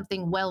into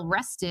something well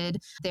rested,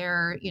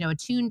 they're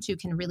attuned to,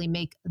 can really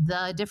make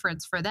the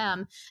difference for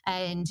them.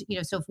 And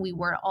so if we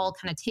were all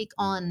kind of take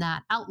on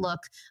that outlook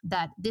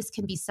that this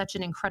can be such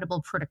an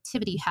incredible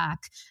productivity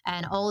hack,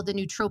 and all of the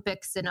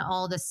nootropics and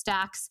all the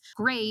stacks,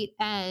 great,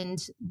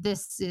 and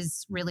this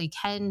is really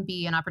can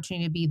be an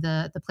opportunity to be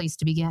the place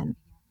to begin.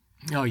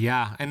 Oh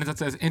yeah, and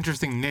that's an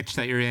interesting niche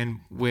that you're in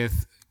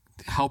with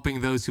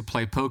helping those who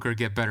play poker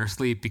get better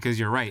sleep, because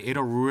you're right,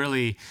 it'll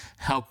really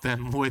help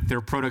them with their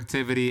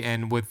productivity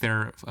and with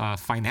their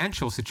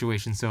financial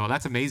situation. So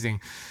that's amazing.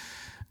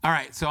 All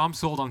right, so I'm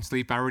sold on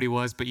sleep. I already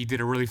was, but you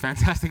did a really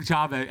fantastic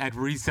job at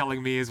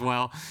reselling me as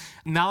well.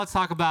 Now let's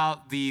talk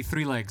about the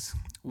 3 legs,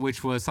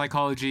 which was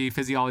psychology,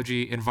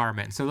 physiology,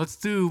 environment. So let's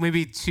do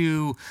maybe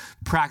 2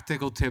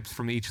 practical tips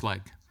from each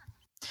leg.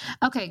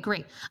 Okay,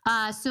 great.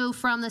 So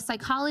from the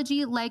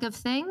psychology leg of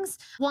things,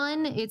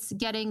 one, it's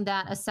getting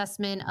that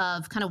assessment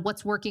of kind of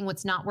what's working,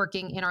 what's not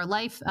working in our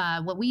life.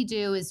 What we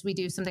do is we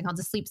do something called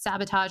the sleep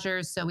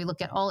sabotagers. So we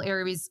look at all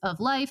areas of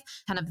life,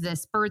 kind of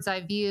this bird's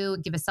eye view,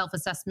 give a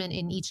self-assessment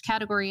in each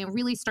category, and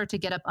really start to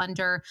get up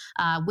under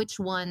which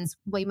ones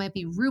we might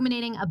be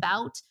ruminating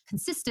about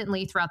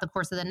consistently throughout the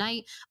course of the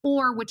night,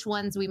 or which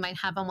ones we might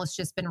have almost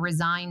just been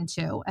resigned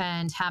to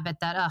and have it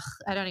that,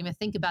 I don't even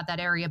think about that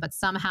area, but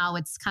somehow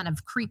it's kind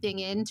of creeping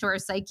into our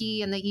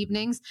psyche in the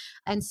evenings.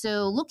 And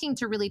so looking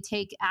to really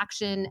take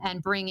action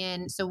and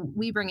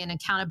we bring in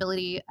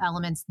accountability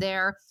elements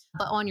there,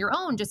 but on your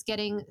own, just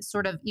getting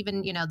sort of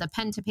even, the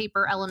pen to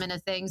paper element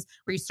of things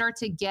where you start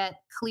to get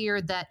clear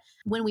that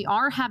when we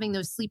are having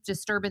those sleep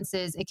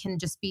disturbances, it can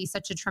just be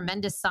such a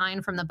tremendous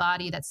sign from the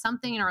body that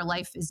something in our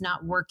life is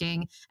not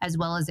working as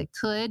well as it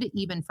could,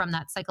 even from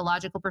that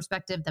psychological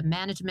perspective, the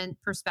management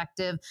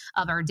perspective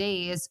of our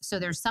days. So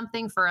there's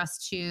something for us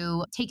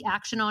to take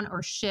action on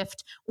or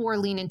shift or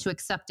lean into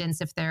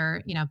acceptance if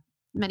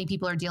many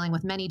people are dealing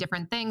with many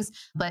different things,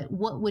 but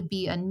what would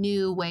be a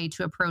new way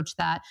to approach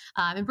that,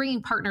 and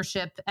bringing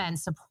partnership and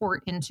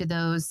support into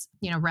those,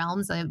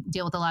 realms. I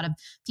deal with a lot of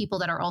people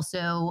that are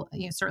also,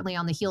 certainly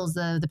on the heels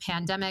of the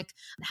pandemic,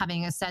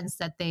 having a sense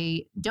that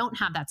they don't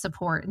have that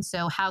support. And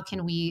so how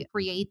can we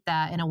create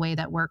that in a way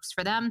that works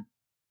for them?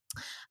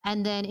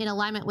 And then in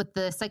alignment with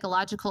the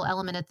psychological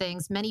element of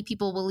things, many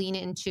people will lean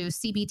into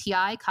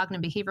CBTI,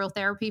 cognitive behavioral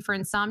therapy for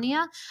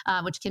insomnia,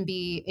 which can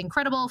be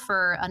incredible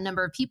for a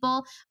number of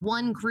people.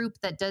 One group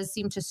that does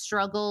seem to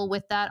struggle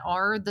with that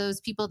are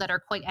those people that are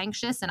quite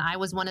anxious. And I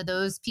was one of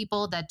those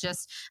people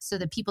so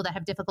the people that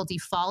have difficulty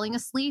falling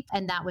asleep.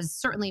 And that was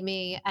certainly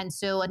me. And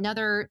so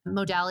another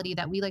modality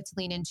that we like to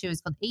lean into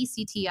is called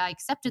ACTI,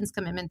 acceptance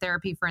commitment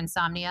therapy for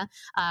insomnia.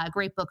 A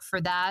great book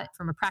for that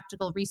from a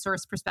practical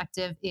resource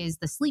perspective is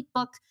the Sleep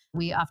Book.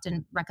 We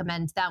often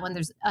recommend that one.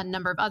 There's a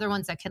number of other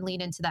ones that can lean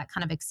into that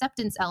kind of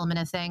acceptance element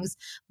of things,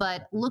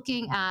 but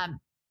looking at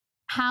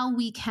how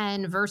we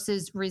can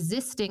versus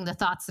resisting the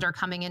thoughts that are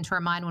coming into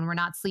our mind when we're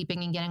not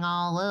sleeping and getting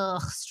all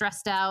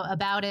stressed out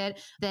about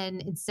it.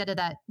 Then instead of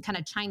that kind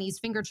of Chinese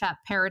finger trap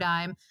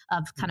paradigm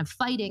of kind of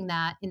fighting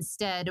that,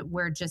 instead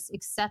we're just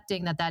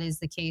accepting that that is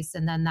the case.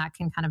 And then that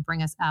can kind of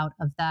bring us out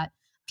of that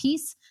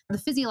piece. The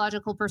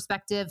physiological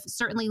perspective,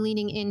 certainly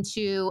leaning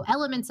into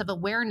elements of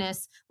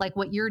awareness, like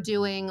what you're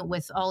doing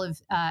with all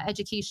of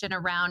education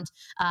around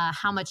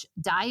how much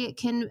diet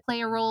can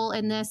play a role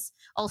in this.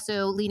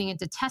 Also leaning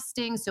into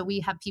testing. So we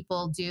have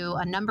people do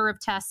a number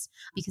of tests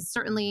because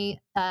certainly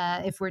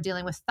if we're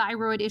dealing with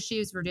thyroid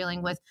issues, we're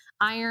dealing with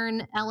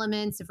iron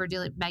elements, if we're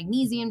dealing with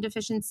magnesium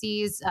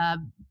deficiencies,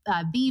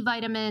 B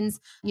vitamins,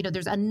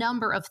 there's a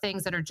number of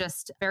things that are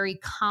just very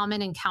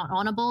common and count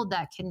onable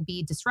that can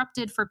be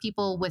disrupted for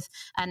people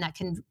and that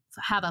can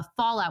have a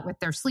fallout with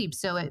their sleep.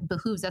 So it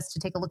behooves us to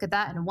take a look at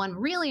that. And one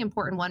really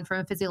important one from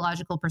a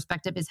physiological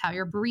perspective is how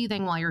you're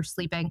breathing while you're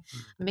sleeping,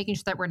 making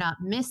sure that we're not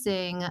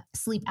missing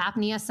sleep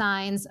apnea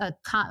signs.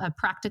 A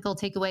practical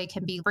takeaway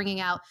can be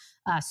bringing out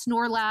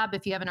Snore Lab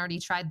if you haven't already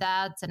tried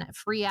that. It's a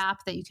free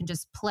app that you can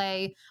just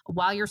play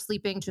while you're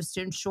sleeping just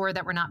to ensure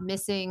that we're not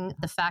missing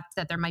the fact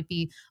that there might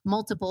be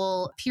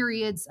multiple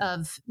periods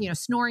of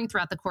snoring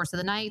throughout the course of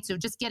the night. So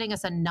just getting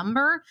us a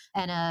number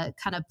and a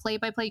kind of play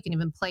by play. You can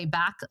even play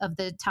back of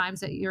the times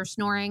that you're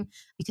snoring,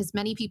 because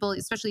many people,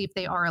 especially if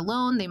they are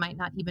alone, they might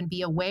not even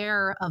be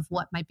aware of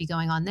what might be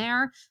going on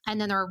there.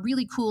 And then there are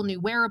really cool new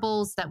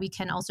wearables that we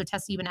can also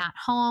test even at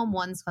home.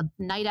 One's called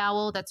Night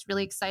Owl. That's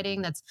really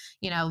exciting. That's,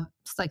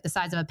 it's like the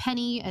size of a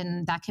penny,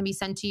 and that can be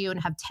sent to you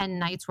and have 10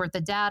 nights worth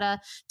of data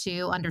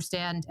to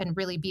understand and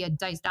really be a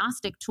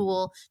diagnostic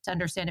tool to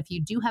understand if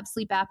you do have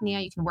sleep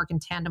apnea. You can work in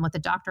tandem with the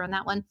doctor on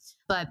that one.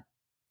 But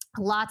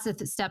lots of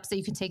steps that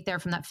you can take there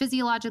from that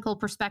physiological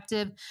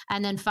perspective.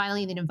 And then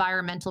finally, the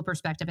environmental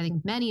perspective. I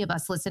think many of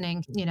us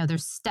listening,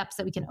 there's steps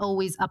that we can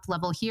always up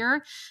level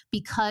here,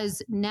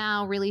 because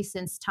now really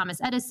since Thomas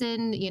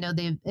Edison,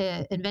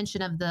 the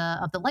invention of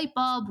the light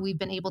bulb, we've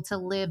been able to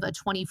live a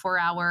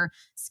 24-hour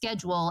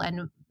schedule.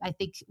 And I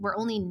think we're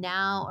only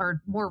now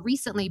or more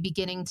recently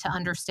beginning to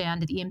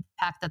understand the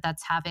impact that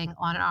that's having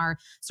on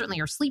certainly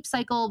our sleep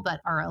cycle,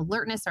 but our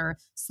alertness, our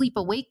sleep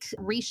awake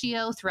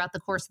ratio throughout the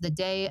course of the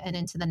day and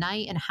into the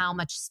night, and how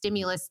much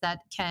stimulus that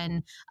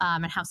can,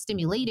 and how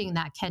stimulating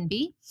that can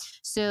be.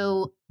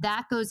 So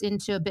that goes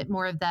into a bit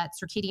more of that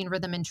circadian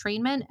rhythm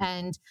entrainment,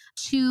 and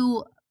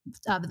two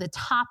of the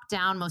top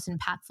down most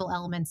impactful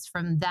elements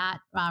from that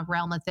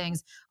realm of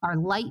things are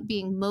light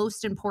being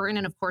most important.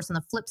 And of course, on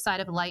the flip side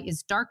of light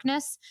is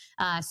darkness.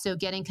 So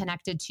getting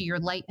connected to your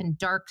light and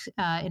dark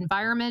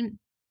environment.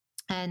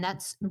 And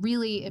that's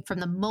really from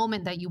the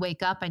moment that you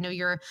wake up. I know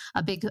you're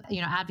a big,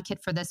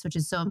 advocate for this, which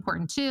is so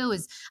important too,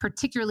 is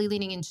particularly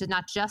leaning into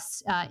not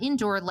just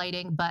indoor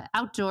lighting, but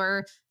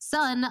outdoor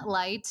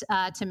sunlight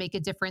to make a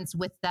difference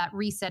with that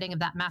resetting of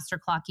that master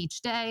clock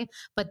each day.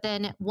 But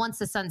then once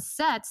the sun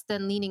sets,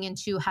 then leaning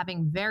into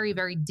having very,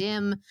 very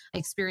dim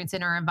experience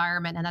in our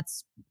environment. And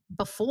that's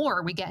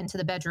before we get into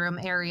the bedroom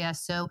area.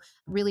 So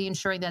really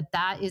ensuring that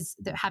that is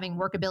having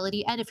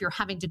workability. And if you're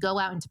having to go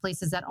out into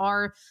places that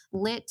are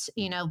lit,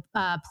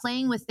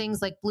 playing with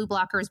things like blue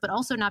blockers, but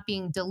also not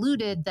being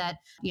deluded that,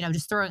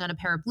 just throwing on a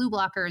pair of blue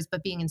blockers,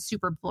 but being in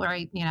super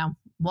bright,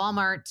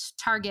 Walmart,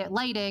 Target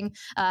lighting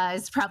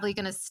is probably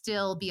going to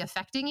still be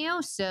affecting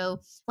you. So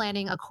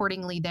planning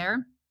accordingly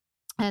there.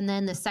 And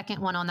then the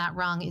second one on that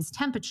rung is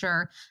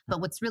temperature.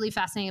 But what's really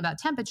fascinating about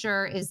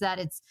temperature is that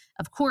it's,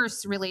 of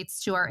course,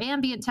 relates to our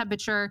ambient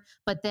temperature,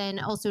 but then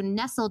also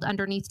nestled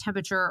underneath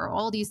temperature are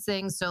all these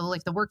things. So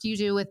like the work you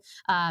do with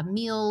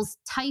meals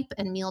type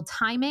and meal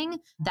timing,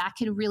 that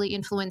can really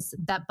influence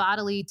that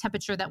bodily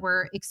temperature that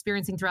we're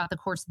experiencing throughout the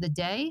course of the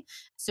day.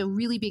 So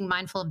really being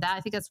mindful of that.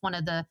 I think that's one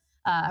of the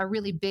a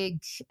really big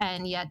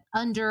and yet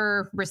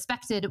under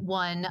respected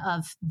one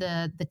of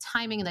the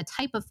timing and the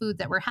type of food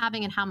that we're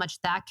having and how much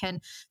that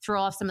can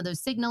throw off some of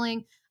those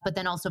signaling. But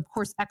then also, of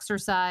course,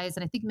 exercise.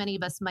 And I think many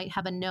of us might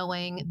have a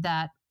knowing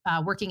that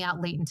working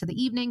out late into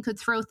the evening could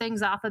throw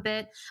things off a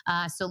bit.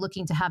 So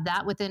looking to have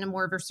that within a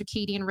more of a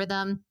circadian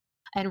rhythm.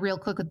 And real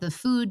quick with the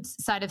food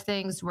side of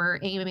things, we're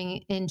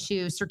aiming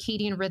into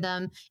circadian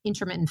rhythm,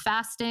 intermittent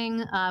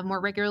fasting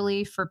more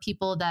regularly for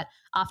people that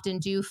often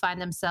do find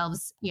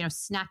themselves,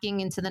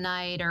 snacking into the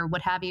night or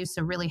what have you.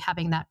 So really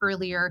having that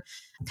earlier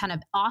kind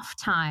of off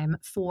time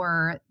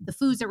for the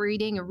foods that we're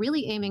eating, and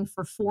really aiming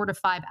for 4 to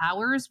 5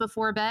 hours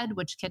before bed,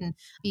 which can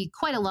be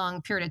quite a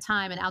long period of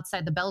time and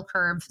outside the bell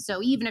curve.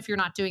 So even if you're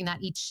not doing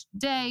that each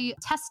day,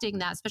 testing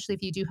that, especially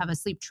if you do have a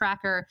sleep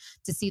tracker,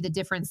 to see the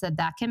difference that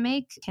that can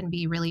make can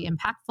be really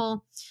impactful.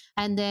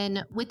 And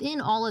then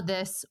within all of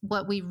this,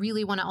 what we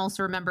really want to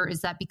also remember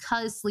is that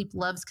because sleep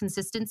loves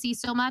consistency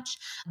so much,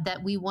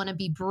 that we want to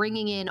be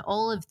bringing in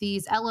all of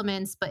these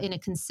elements, but in a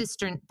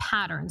consistent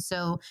pattern.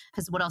 So,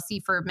 because what I'll see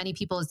for many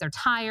people is they're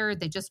tired,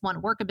 they just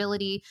want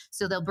workability.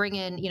 So they'll bring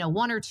in,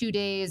 1 or 2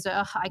 days.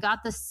 I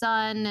got the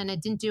sun and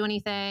it didn't do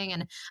anything.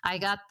 And I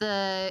got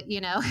the,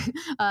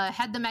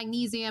 had the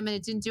magnesium and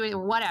it didn't do it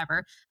or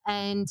whatever.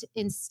 And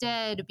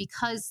instead,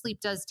 because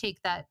sleep does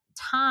take that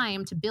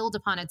time to build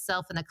upon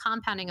itself and the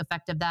compounding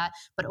effect of that,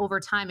 but over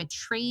time it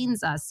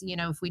trains us.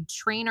 If we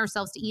train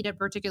ourselves to eat at a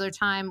particular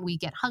time, we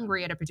get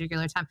hungry at a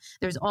particular time.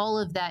 There's all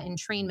of that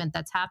entrainment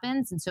that's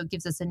happens, and so it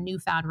gives us a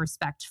newfound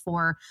respect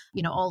for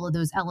all of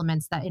those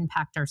elements that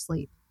impact our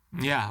sleep.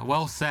 Yeah,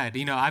 well said.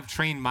 I've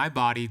trained my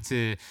body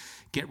to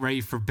get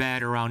ready for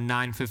bed around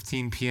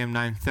 9:15 p.m.,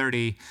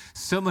 9:30.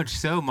 So much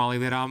so, Mollie,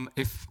 that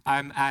if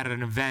I'm at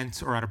an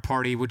event or at a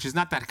party, which is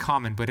not that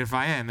common, but if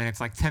I am and it's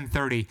like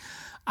 10:30,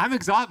 I'm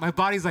exhausted. My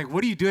body's like,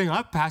 what are you doing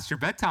up past your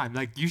bedtime?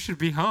 Like, you should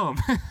be home.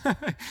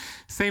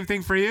 Same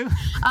thing for you?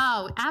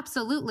 Oh,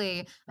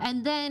 absolutely.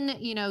 And then,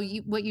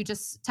 what you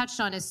just touched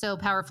on is so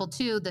powerful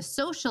too, the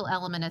social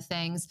element of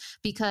things,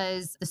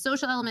 because the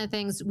social element of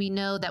things, we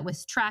know that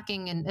with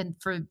tracking and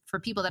for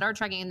people that are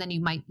tracking, and then you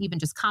might even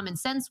just common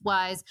sense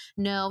wise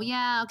know,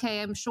 yeah,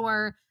 okay, I'm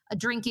sure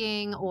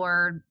drinking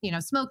or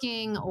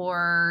smoking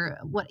or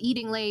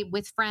eating late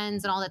with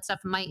friends and all that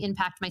stuff might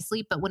impact my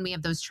sleep. But when we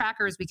have those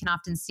trackers, we can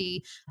often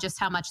see just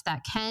how much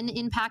that can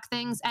impact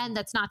things. And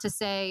that's not to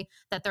say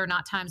that there are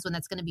not times when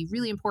that's going to be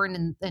really important,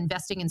 and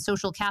investing in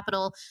social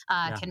capital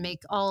can make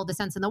all the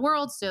sense in the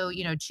world. So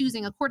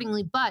choosing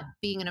accordingly, but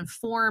being an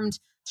informed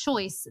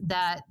choice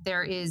that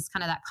there is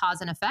kind of that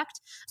cause and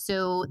effect.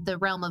 So the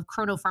realm of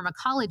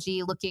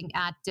chronopharmacology, looking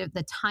at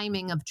the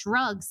timing of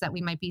drugs that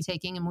we might be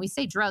taking. And when we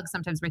say drugs,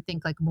 sometimes we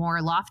think like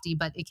more lofty,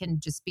 but it can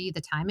just be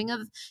the timing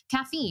of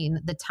caffeine,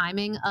 the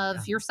timing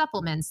of your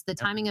supplements, the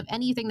timing of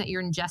anything that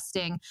you're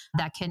ingesting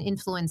that can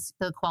influence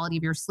the quality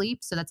of your sleep.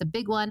 So that's a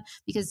big one,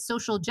 because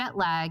social jet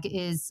lag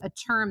is a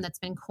term that's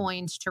been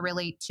coined to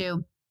relate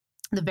to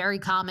the very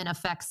common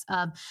effects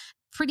of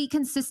pretty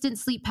consistent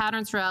sleep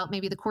patterns throughout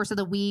maybe the course of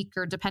the week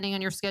or depending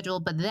on your schedule,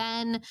 but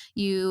then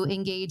you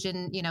engage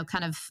in,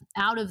 kind of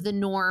out of the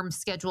norm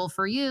schedule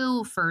for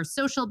you for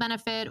social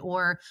benefit,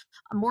 or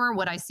more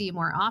what I see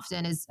more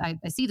often is I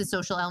see the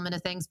social element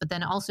of things, but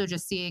then also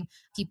just seeing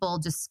people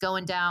just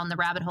going down the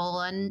rabbit hole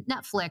on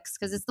Netflix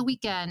because it's the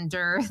weekend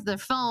or the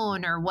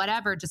phone or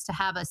whatever, just to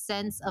have a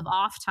sense of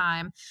off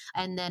time.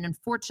 And then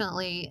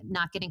unfortunately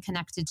not getting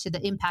connected to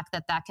the impact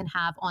that can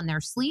have on their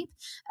sleep,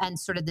 and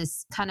sort of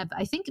this kind of,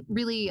 I think,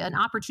 really an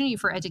opportunity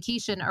for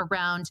education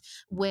around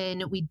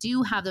when we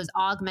do have those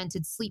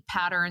augmented sleep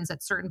patterns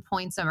at certain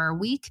points of our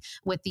week,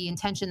 with the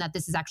intention that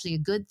this is actually a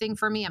good thing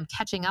for me. I'm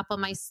catching up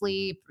on my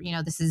sleep.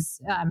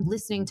 I'm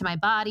listening to my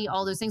body,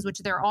 all those things, which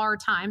there are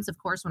times, of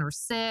course, when we're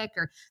sick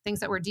or things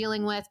that we're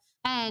dealing with.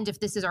 And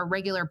if this is our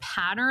regular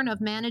pattern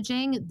of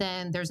managing,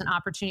 then there's an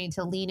opportunity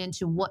to lean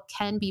into what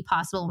can be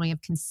possible when we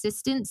have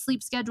consistent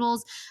sleep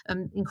schedules.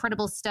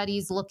 Incredible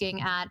studies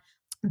looking at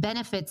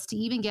benefits to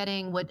even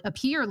getting what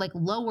appear like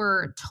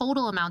lower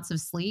total amounts of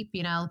sleep,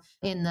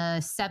 in the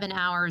 7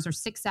 hours or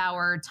 6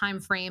 hour time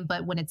frame,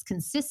 but when it's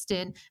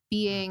consistent,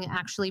 being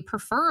actually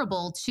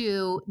preferable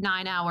to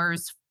 9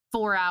 hours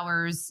 4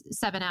 hours,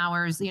 7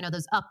 hours,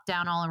 those up,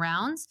 down, all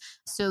arounds.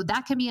 So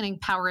that can be an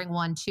empowering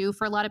one too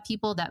for a lot of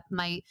people that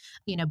might,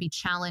 be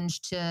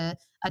challenged to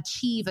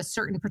achieve a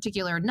certain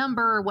particular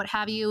number or what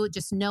have you.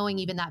 Just knowing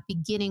even that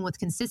beginning with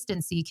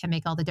consistency can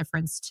make all the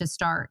difference to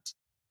start.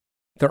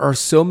 There are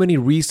so many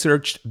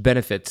researched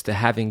benefits to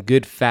having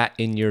good fat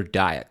in your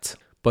diet,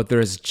 but there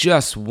is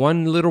just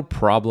one little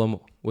problem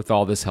with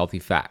all this healthy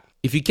fat.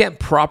 If you can't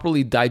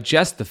properly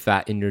digest the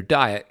fat in your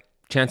diet,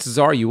 chances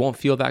are you won't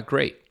feel that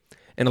great.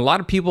 And a lot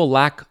of people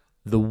lack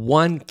the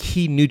one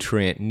key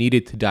nutrient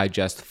needed to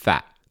digest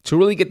fat. To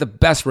really get the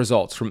best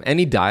results from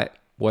any diet,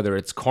 whether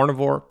it's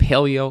carnivore,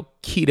 paleo,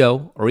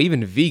 keto, or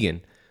even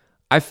vegan,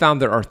 I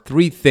found there are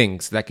 3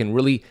 things that can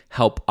really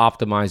help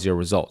optimize your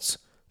results.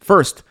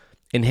 First,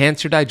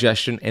 enhance your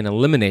digestion and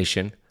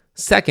elimination.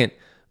 Second,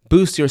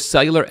 boost your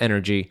cellular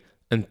energy.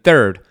 And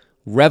third,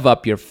 rev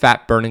up your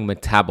fat-burning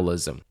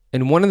metabolism.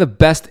 And one of the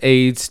best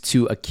aids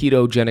to a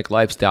ketogenic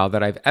lifestyle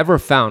that I've ever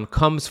found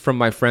comes from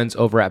my friends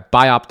over at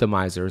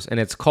Bioptimizers, and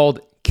it's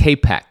called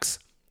KPEX.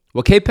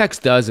 What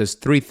KPEX does is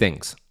 3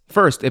 things.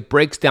 First, it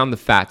breaks down the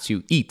fats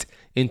you eat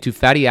into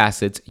fatty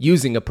acids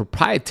using a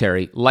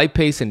proprietary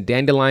lipase and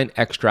dandelion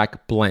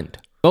extract blend.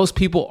 Most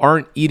people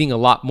aren't eating a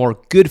lot more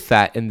good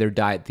fat in their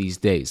diet these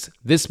days.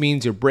 This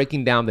means you're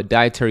breaking down the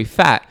dietary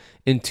fat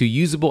into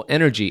usable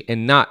energy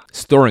and not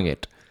storing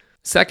it.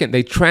 Second,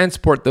 they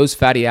transport those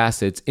fatty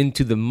acids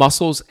into the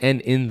muscles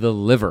and in the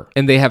liver.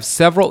 And they have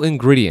several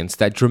ingredients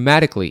that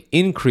dramatically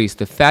increase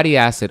the fatty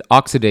acid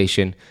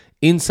oxidation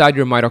inside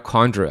your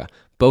mitochondria,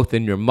 both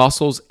in your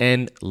muscles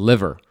and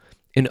liver.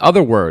 In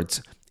other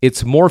words,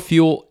 it's more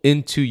fuel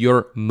into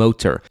your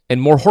motor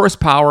and more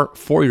horsepower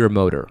for your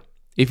motor.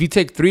 If you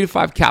take 3 to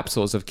 5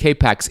 capsules of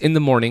K-Pax in the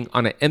morning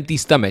on an empty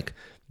stomach,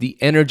 the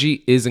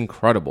energy is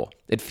incredible.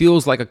 It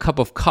feels like a cup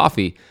of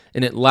coffee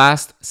and it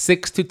lasts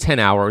 6 to 10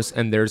 hours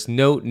and there's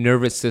no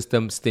nervous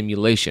system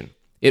stimulation.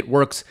 It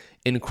works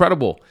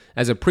incredible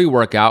as a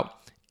pre-workout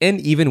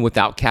and even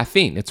without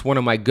caffeine. It's one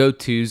of my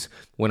go-tos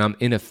when I'm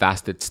in a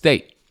fasted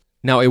state.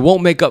 Now, it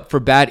won't make up for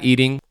bad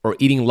eating or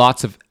eating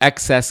lots of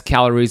excess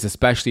calories,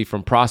 especially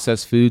from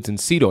processed foods and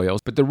seed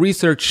oils, but the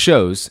research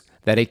shows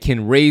that it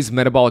can raise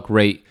metabolic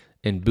rate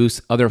and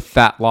boost other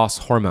fat loss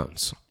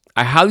hormones.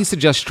 I highly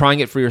suggest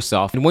trying it for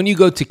yourself. And when you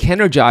go to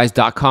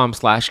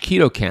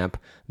kenergize.com/ketocamp,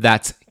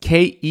 that's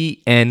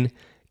KENERGIZE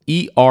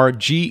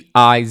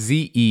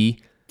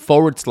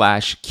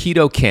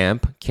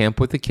camp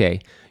with a K,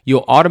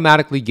 you'll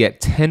automatically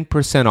get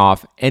 10%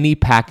 off any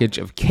package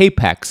of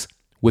KPEX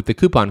with the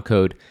coupon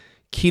code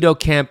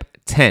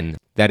KETOCAMP10.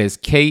 That is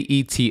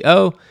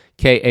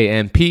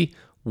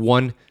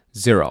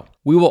KETOKAMP10.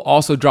 We will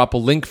also drop a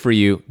link for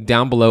you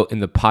down below in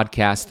the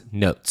podcast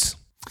notes.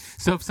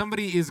 So if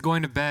somebody is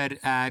going to bed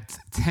at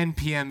 10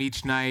 p.m.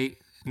 each night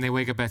and they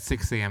wake up at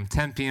 6 a.m.,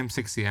 10 p.m.,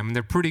 6 a.m., and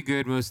they're pretty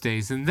good most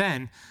days, and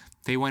then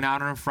they went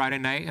out on a Friday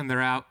night and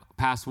they're out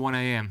past 1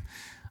 a.m.,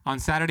 on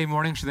Saturday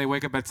morning, should they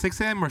wake up at 6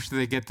 a.m. or should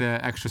they get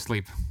the extra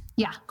sleep?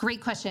 Yeah,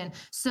 great question.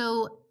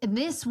 So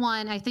this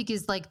one I think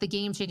is like the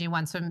game-changing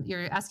one. So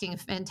you're asking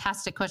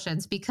fantastic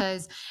questions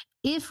because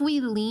if we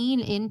lean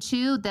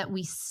into that,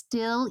 we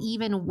still,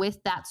 even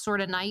with that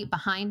sort of night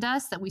behind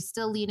us, that we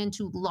still lean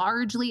into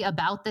largely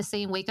about the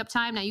same wake up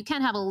time. Now you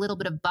can have a little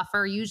bit of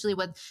buffer. Usually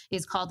what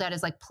is called that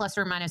is like plus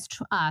or minus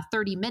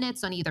 30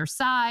 minutes on either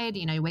side.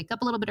 You wake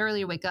up a little bit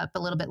earlier, wake up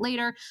a little bit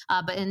later.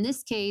 But in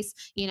this case,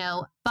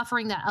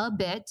 buffering that a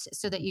bit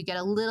so that you get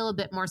a little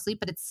bit more sleep,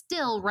 but it's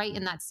still right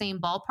in that same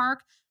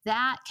ballpark.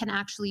 That can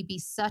actually be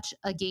such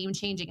a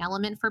game-changing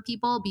element for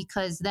people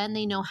because then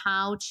they know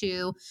how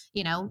to,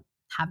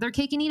 have their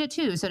cake and eat it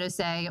too, so to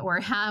say,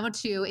 or how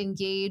to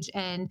engage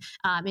and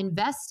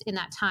invest in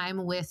that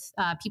time with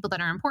people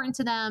that are important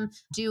to them,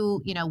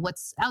 do,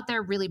 what's out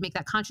there, really make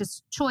that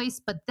conscious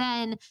choice, but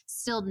then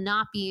still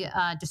not be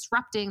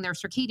disrupting their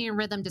circadian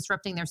rhythm,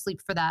 disrupting their sleep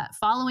for that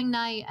following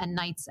night and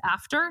nights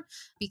after,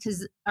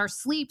 because our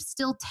sleep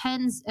still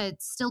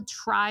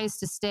tries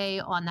to stay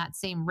on that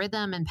same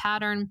rhythm and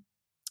pattern.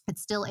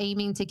 It's still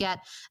aiming to get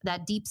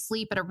that deep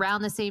sleep at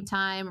around the same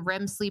time,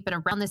 REM sleep at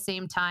around the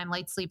same time,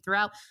 light sleep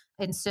throughout.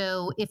 And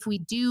so if we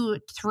do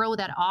throw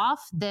that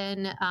off,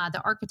 then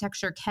the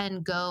architecture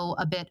can go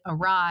a bit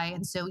awry.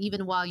 And so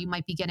even while you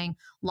might be getting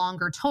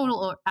longer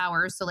total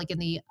hours, so like in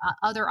the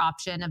other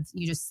option of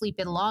you just sleep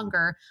in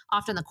longer,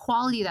 often the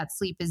quality of that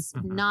sleep is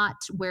not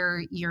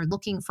where you're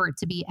looking for it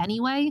to be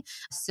anyway.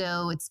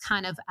 So it's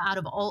kind of out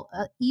of all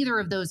either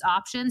of those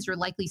options, you're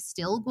likely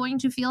still going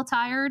to feel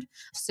tired.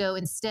 So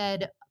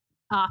instead,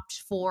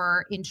 opt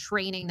for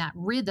entraining that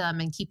rhythm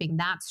and keeping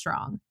that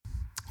strong.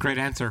 Great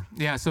answer.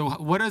 Yeah. So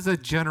what is a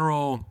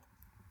general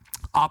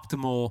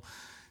optimal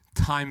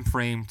time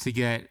frame to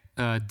get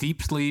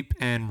deep sleep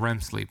and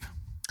REM sleep?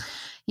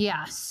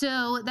 Yeah,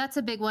 so that's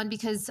a big one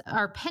because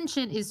our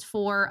penchant is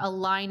for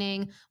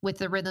aligning with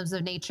the rhythms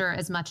of nature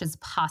as much as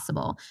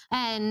possible.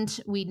 And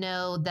we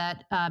know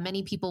that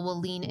many people will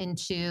lean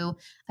into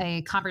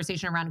a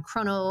conversation around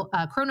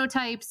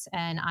chronotypes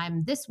and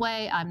I'm this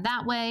way, I'm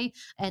that way.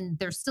 And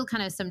there's still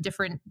kind of some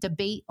different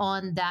debate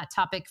on that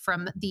topic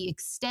from the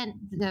extent,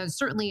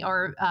 certainly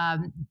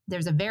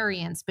there's a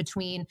variance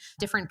between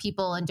different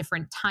people and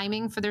different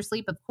timing for their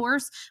sleep, of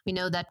course. We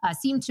know that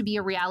seem to be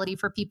a reality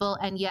for people.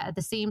 And yet at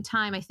the same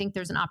time, I think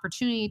there's an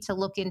opportunity to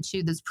look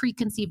into those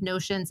preconceived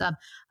notions of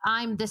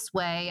I'm this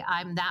way,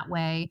 I'm that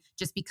way,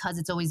 just because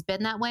it's always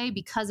been that way,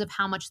 because of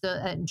how much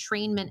the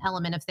entrainment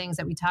element of things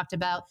that we talked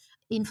about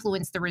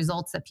influence the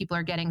results that people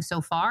are getting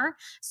so far.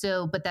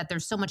 So, but that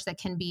there's so much that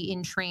can be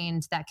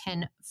entrained that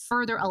can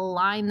further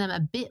align them a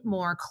bit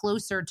more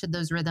closer to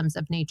those rhythms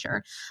of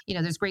nature.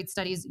 There's great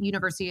studies.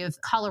 University of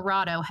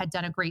Colorado had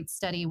done a great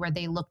study where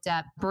they looked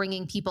at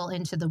bringing people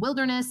into the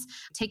wilderness,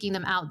 taking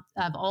them out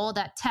of all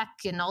that tech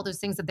and all those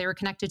things that they were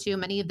connected to,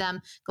 many of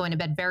them going to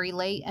bed very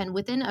late, and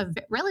within a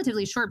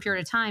relatively short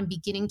period of time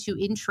beginning to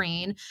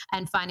entrain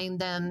and finding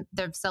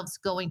themselves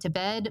going to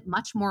bed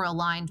much more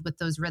aligned with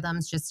those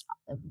rhythms, just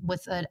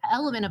with an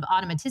element of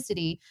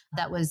automaticity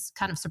that was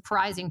kind of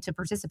surprising to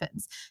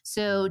participants.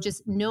 So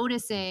just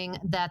noticing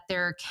that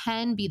there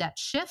can be that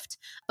shift,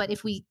 but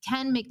if we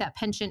can make that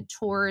penchant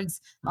towards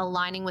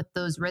aligning with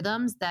those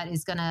rhythms, that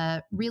is going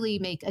to really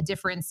make a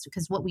difference,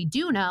 because what we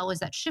do know is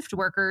that shift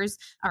workers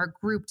are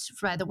grouped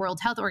by the World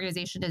Health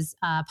Organization as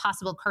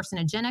possible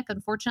carcinogenic,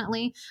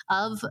 unfortunately,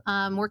 of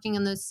working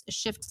in those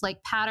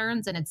shift-like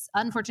patterns. And it's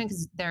unfortunate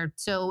because they're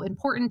so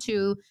important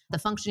to the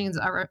functionings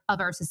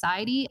of our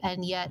society.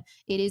 And yet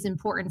it is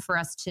important for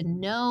us to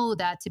know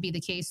that to be the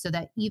case, so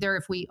that either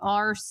if we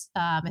are,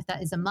 if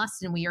that is a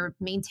must and we are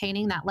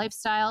maintaining that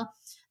lifestyle,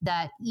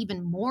 that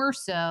even more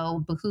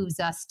so behooves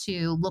us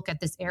to look at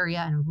this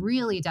area and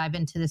really dive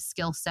into this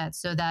skill set,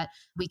 so that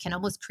we can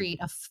almost create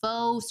a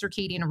faux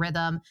circadian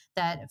rhythm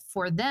that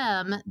for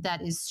them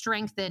that is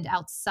strengthened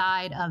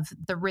outside of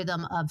the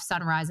rhythm of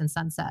sunrise and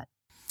sunset.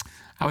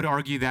 I would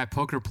argue that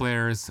poker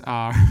players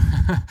are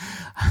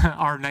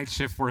are night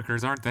shift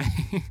workers, aren't they?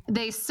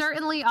 They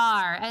certainly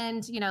are.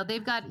 And,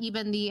 they've got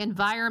even the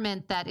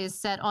environment that is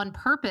set on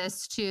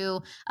purpose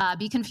to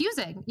be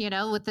confusing.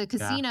 With the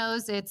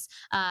casinos, it's,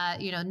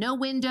 no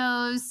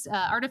windows,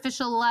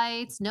 artificial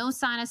lights, no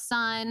sign of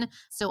sun.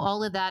 So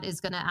all of that is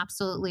going to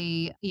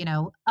absolutely,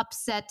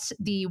 upset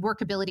the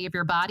workability of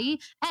your body.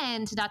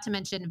 And not to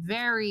mention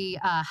very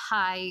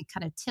high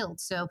kind of tilt.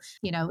 So,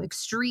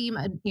 extreme,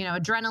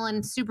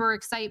 adrenaline, super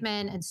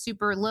excitement and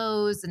super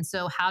lows. And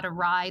so how to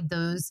ride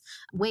those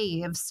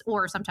waves,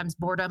 or sometimes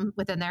boredom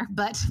within there.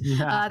 But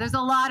there's a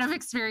lot of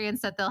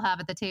experience that they'll have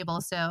at the table.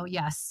 So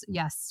yes,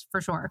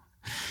 for sure.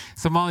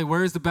 So Mollie,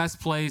 where is the best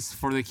place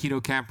for the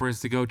keto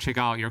campers to go check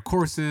out your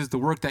courses, the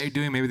work that you're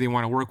doing? Maybe they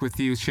want to work with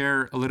you.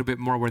 Share a little bit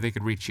more where they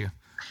could reach you.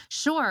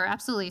 Sure,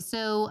 absolutely.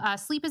 So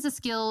Sleep is a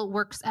Skill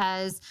works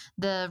as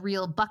the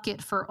real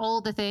bucket for all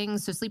the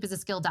things. So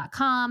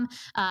sleepisaskill.com,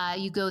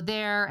 you go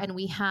there and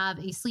we have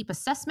a sleep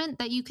assessment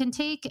that you can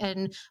take.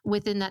 And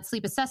within that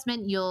sleep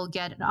assessment, you'll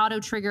get an auto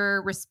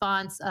trigger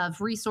response of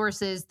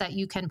resources that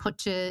you can put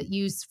to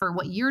use for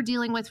what you're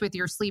dealing with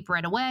your sleep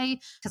right away.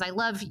 Because I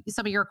love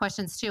some of your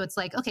questions too. It's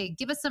like, okay,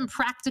 give us some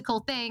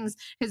practical things,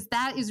 because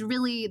that is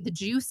really the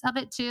juice of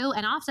it too.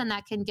 And often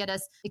that can get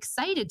us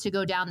excited to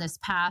go down this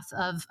path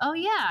of, oh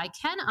yeah, I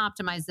can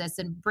optimize this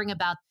and bring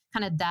about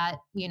kind of that,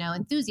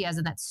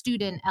 enthusiasm, that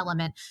student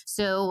element.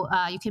 So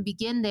you can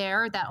begin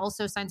there. That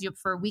also signs you up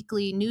for a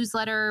weekly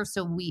newsletter.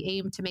 So we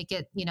aim to make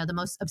it, the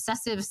most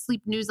obsessive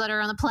sleep newsletter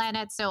on the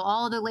planet. So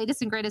all the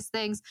latest and greatest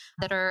things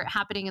that are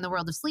happening in the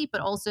world of sleep, but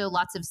also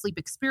lots of sleep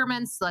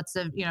experiments, lots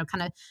of,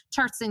 kind of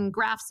charts and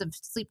graphs of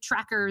sleep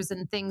trackers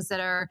and things that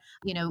are,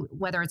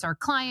 whether it's our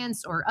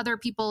clients or other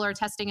people are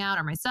testing out,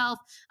 or myself.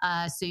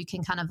 So you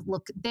can kind of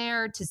look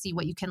there to see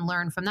what you can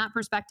learn from that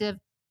perspective.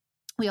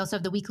 We also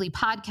have the weekly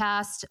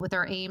podcast with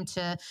our aim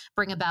to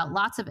bring about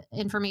lots of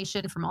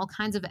information from all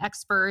kinds of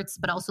experts,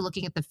 but also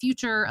looking at the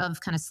future of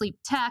kind of sleep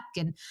tech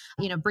and,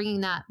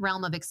 bringing that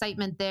realm of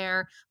excitement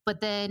there. But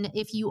then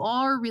if you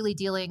are really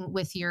dealing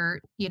with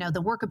your,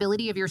 the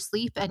workability of your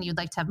sleep and you'd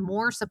like to have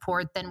more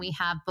support, then we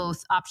have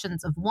both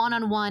options of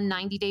one-on-one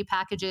 90-day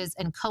packages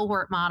and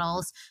cohort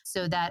models,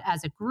 so that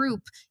as a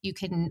group, you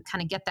can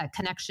kind of get that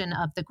connection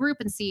of the group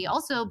and see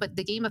also, but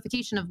the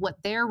gamification of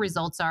what their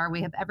results are.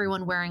 We have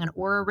everyone wearing an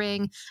Oura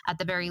ring at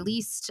the very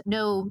least,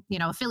 no,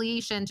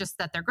 affiliation, just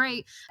that they're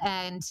great.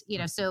 And,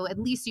 so at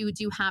least you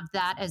do have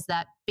that as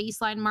that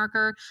baseline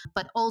marker,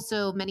 but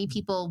also many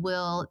people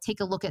will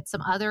take a look at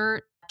some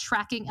other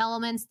tracking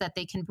elements that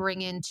they can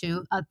bring in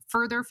to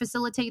further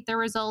facilitate their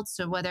results.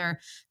 So whether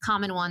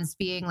common ones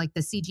being like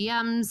the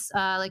CGMs,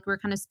 like we're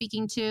kind of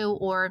speaking to,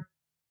 or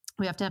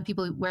We have to have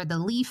people wear the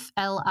LIEF,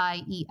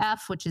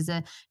 LIEF, which is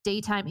a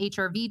daytime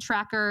HRV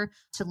tracker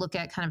to look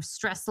at kind of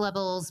stress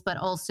levels, but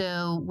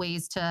also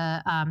ways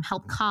to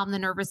help calm the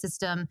nervous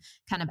system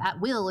kind of at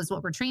will is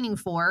what we're training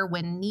for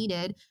when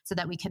needed so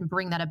that we can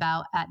bring that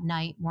about at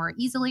night more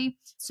easily.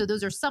 So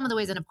those are some of the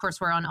ways. And of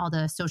course, we're on all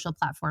the social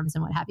platforms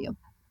and what have you.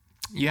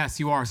 Yes,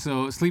 you are.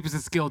 So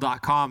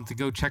sleepisaskill.com to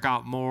go check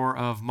out more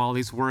of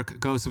Mollie's work.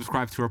 Go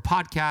subscribe to her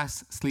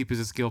podcast, Sleep is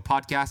a Skill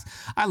Podcast.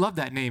 I love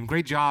that name.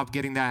 Great job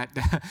getting that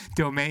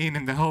domain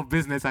and the whole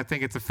business. I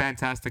think it's a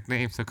fantastic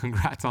name. So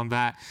congrats on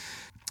that.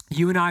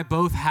 You and I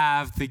both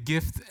have the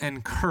gift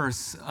and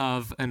curse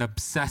of an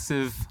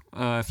obsessive,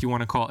 if you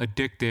want to call it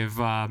addictive,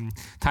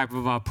 type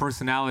of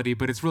personality.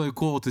 But it's really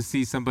cool to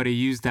see somebody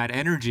use that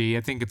energy.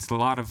 I think it's a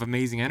lot of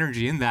amazing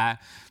energy in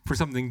that for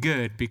something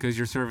good because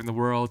you're serving the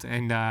world.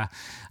 And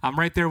I'm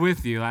right there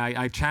with you.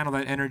 I channel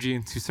that energy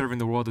into serving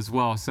the world as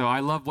well. So I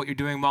love what you're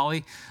doing,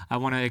 Mollie. I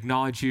want to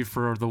acknowledge you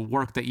for the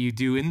work that you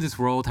do in this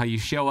world, how you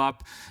show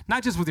up,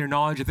 not just with your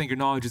knowledge. I think your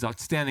knowledge is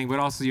outstanding, but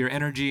also your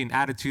energy and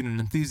attitude and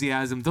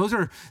enthusiasm. Those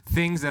are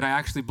things that I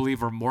actually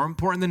believe are more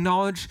important than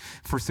knowledge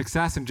for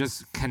success and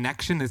just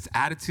connection. It's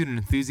attitude and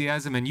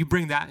enthusiasm. And you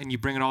bring that and you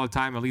bring it all the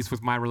time, at least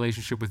with my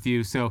relationship with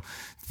you. So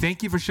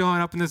thank you for showing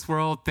up in this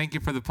world. Thank you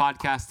for the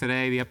podcast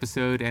today, the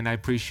episode, and I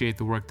appreciate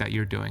the work that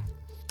you're doing.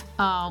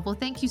 Oh, well,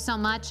 thank you so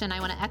much. And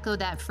I want to echo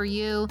that for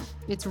you.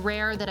 It's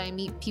rare that I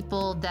meet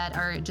people that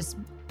are just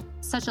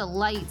such a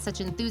light, such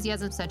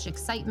enthusiasm, such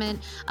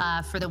excitement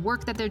for the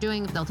work that they're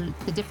doing,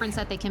 the difference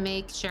that they can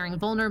make, sharing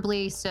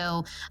vulnerably.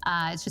 So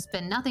it's just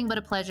been nothing but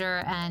a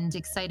pleasure and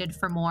excited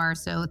for more.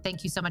 So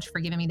thank you so much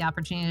for giving me the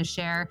opportunity to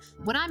share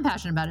what I'm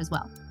passionate about as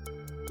well.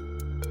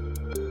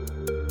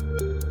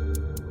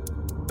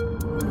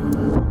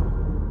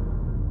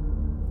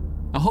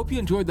 I hope you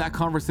enjoyed that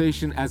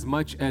conversation as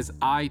much as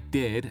I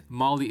did.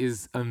 Mollie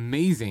is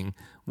amazing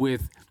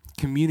with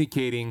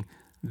communicating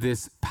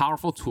this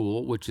powerful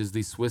tool, which is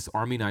the Swiss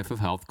Army knife of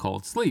health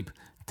called sleep.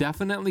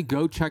 Definitely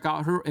go check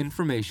out her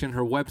information,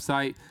 her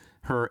website,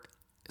 her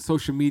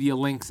social media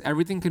links.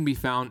 Everything can be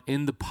found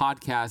in the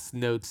podcast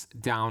notes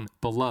down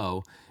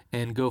below.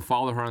 And go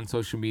follow her on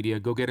social media.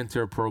 Go get into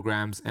her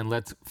programs and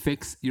let's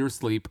fix your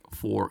sleep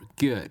for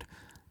good.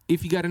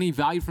 If you got any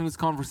value from this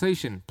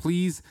conversation,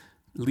 please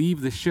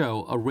leave the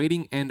show a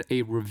rating and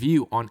a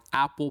review on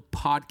Apple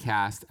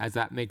Podcast, as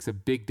that makes a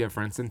big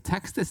difference. And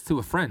text this to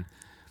a friend.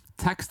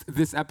 Text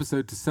this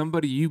episode to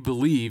somebody you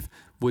believe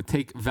would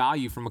take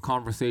value from a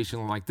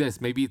conversation like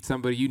this. Maybe it's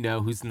somebody you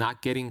know who's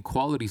not getting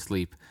quality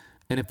sleep.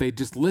 And if they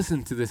just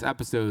listen to this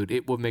episode,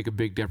 it will make a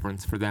big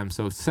difference for them.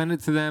 So send it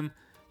to them,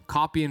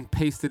 copy and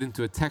paste it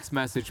into a text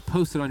message,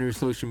 post it on your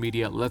social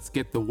media. Let's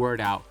get the word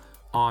out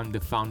on the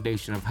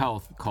foundation of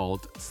health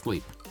called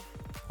sleep.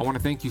 I want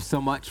to thank you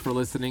so much for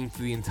listening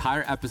to the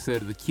entire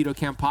episode of the Keto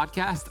Camp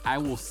podcast. I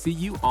will see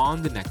you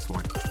on the next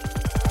one.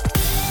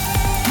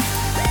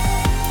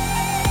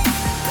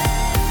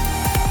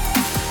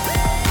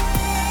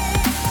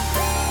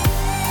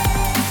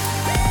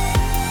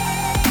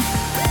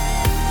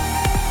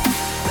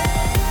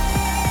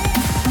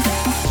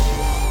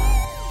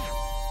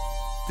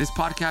 This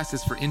podcast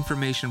is for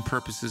information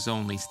purposes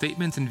only.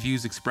 Statements and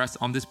views expressed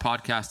on this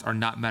podcast are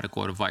not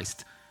medical advice.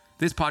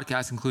 This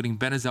podcast, including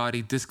Ben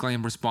Azadi,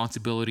 disclaims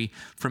responsibility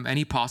from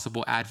any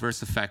possible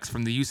adverse effects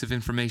from the use of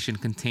information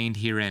contained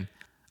herein.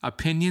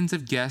 Opinions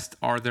of guests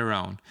are their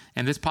own,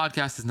 and this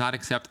podcast does not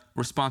accept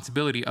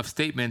responsibility of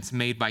statements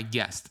made by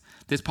guests.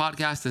 This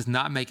podcast does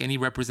not make any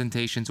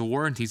representations or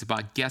warranties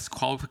about guest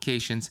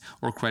qualifications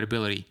or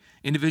credibility.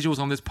 Individuals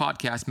on this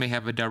podcast may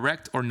have a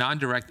direct or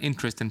non-direct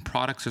interest in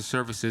products or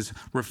services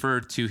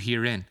referred to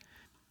herein.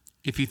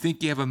 If you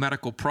think you have a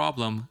medical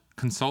problem,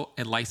 consult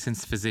a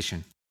licensed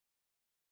physician.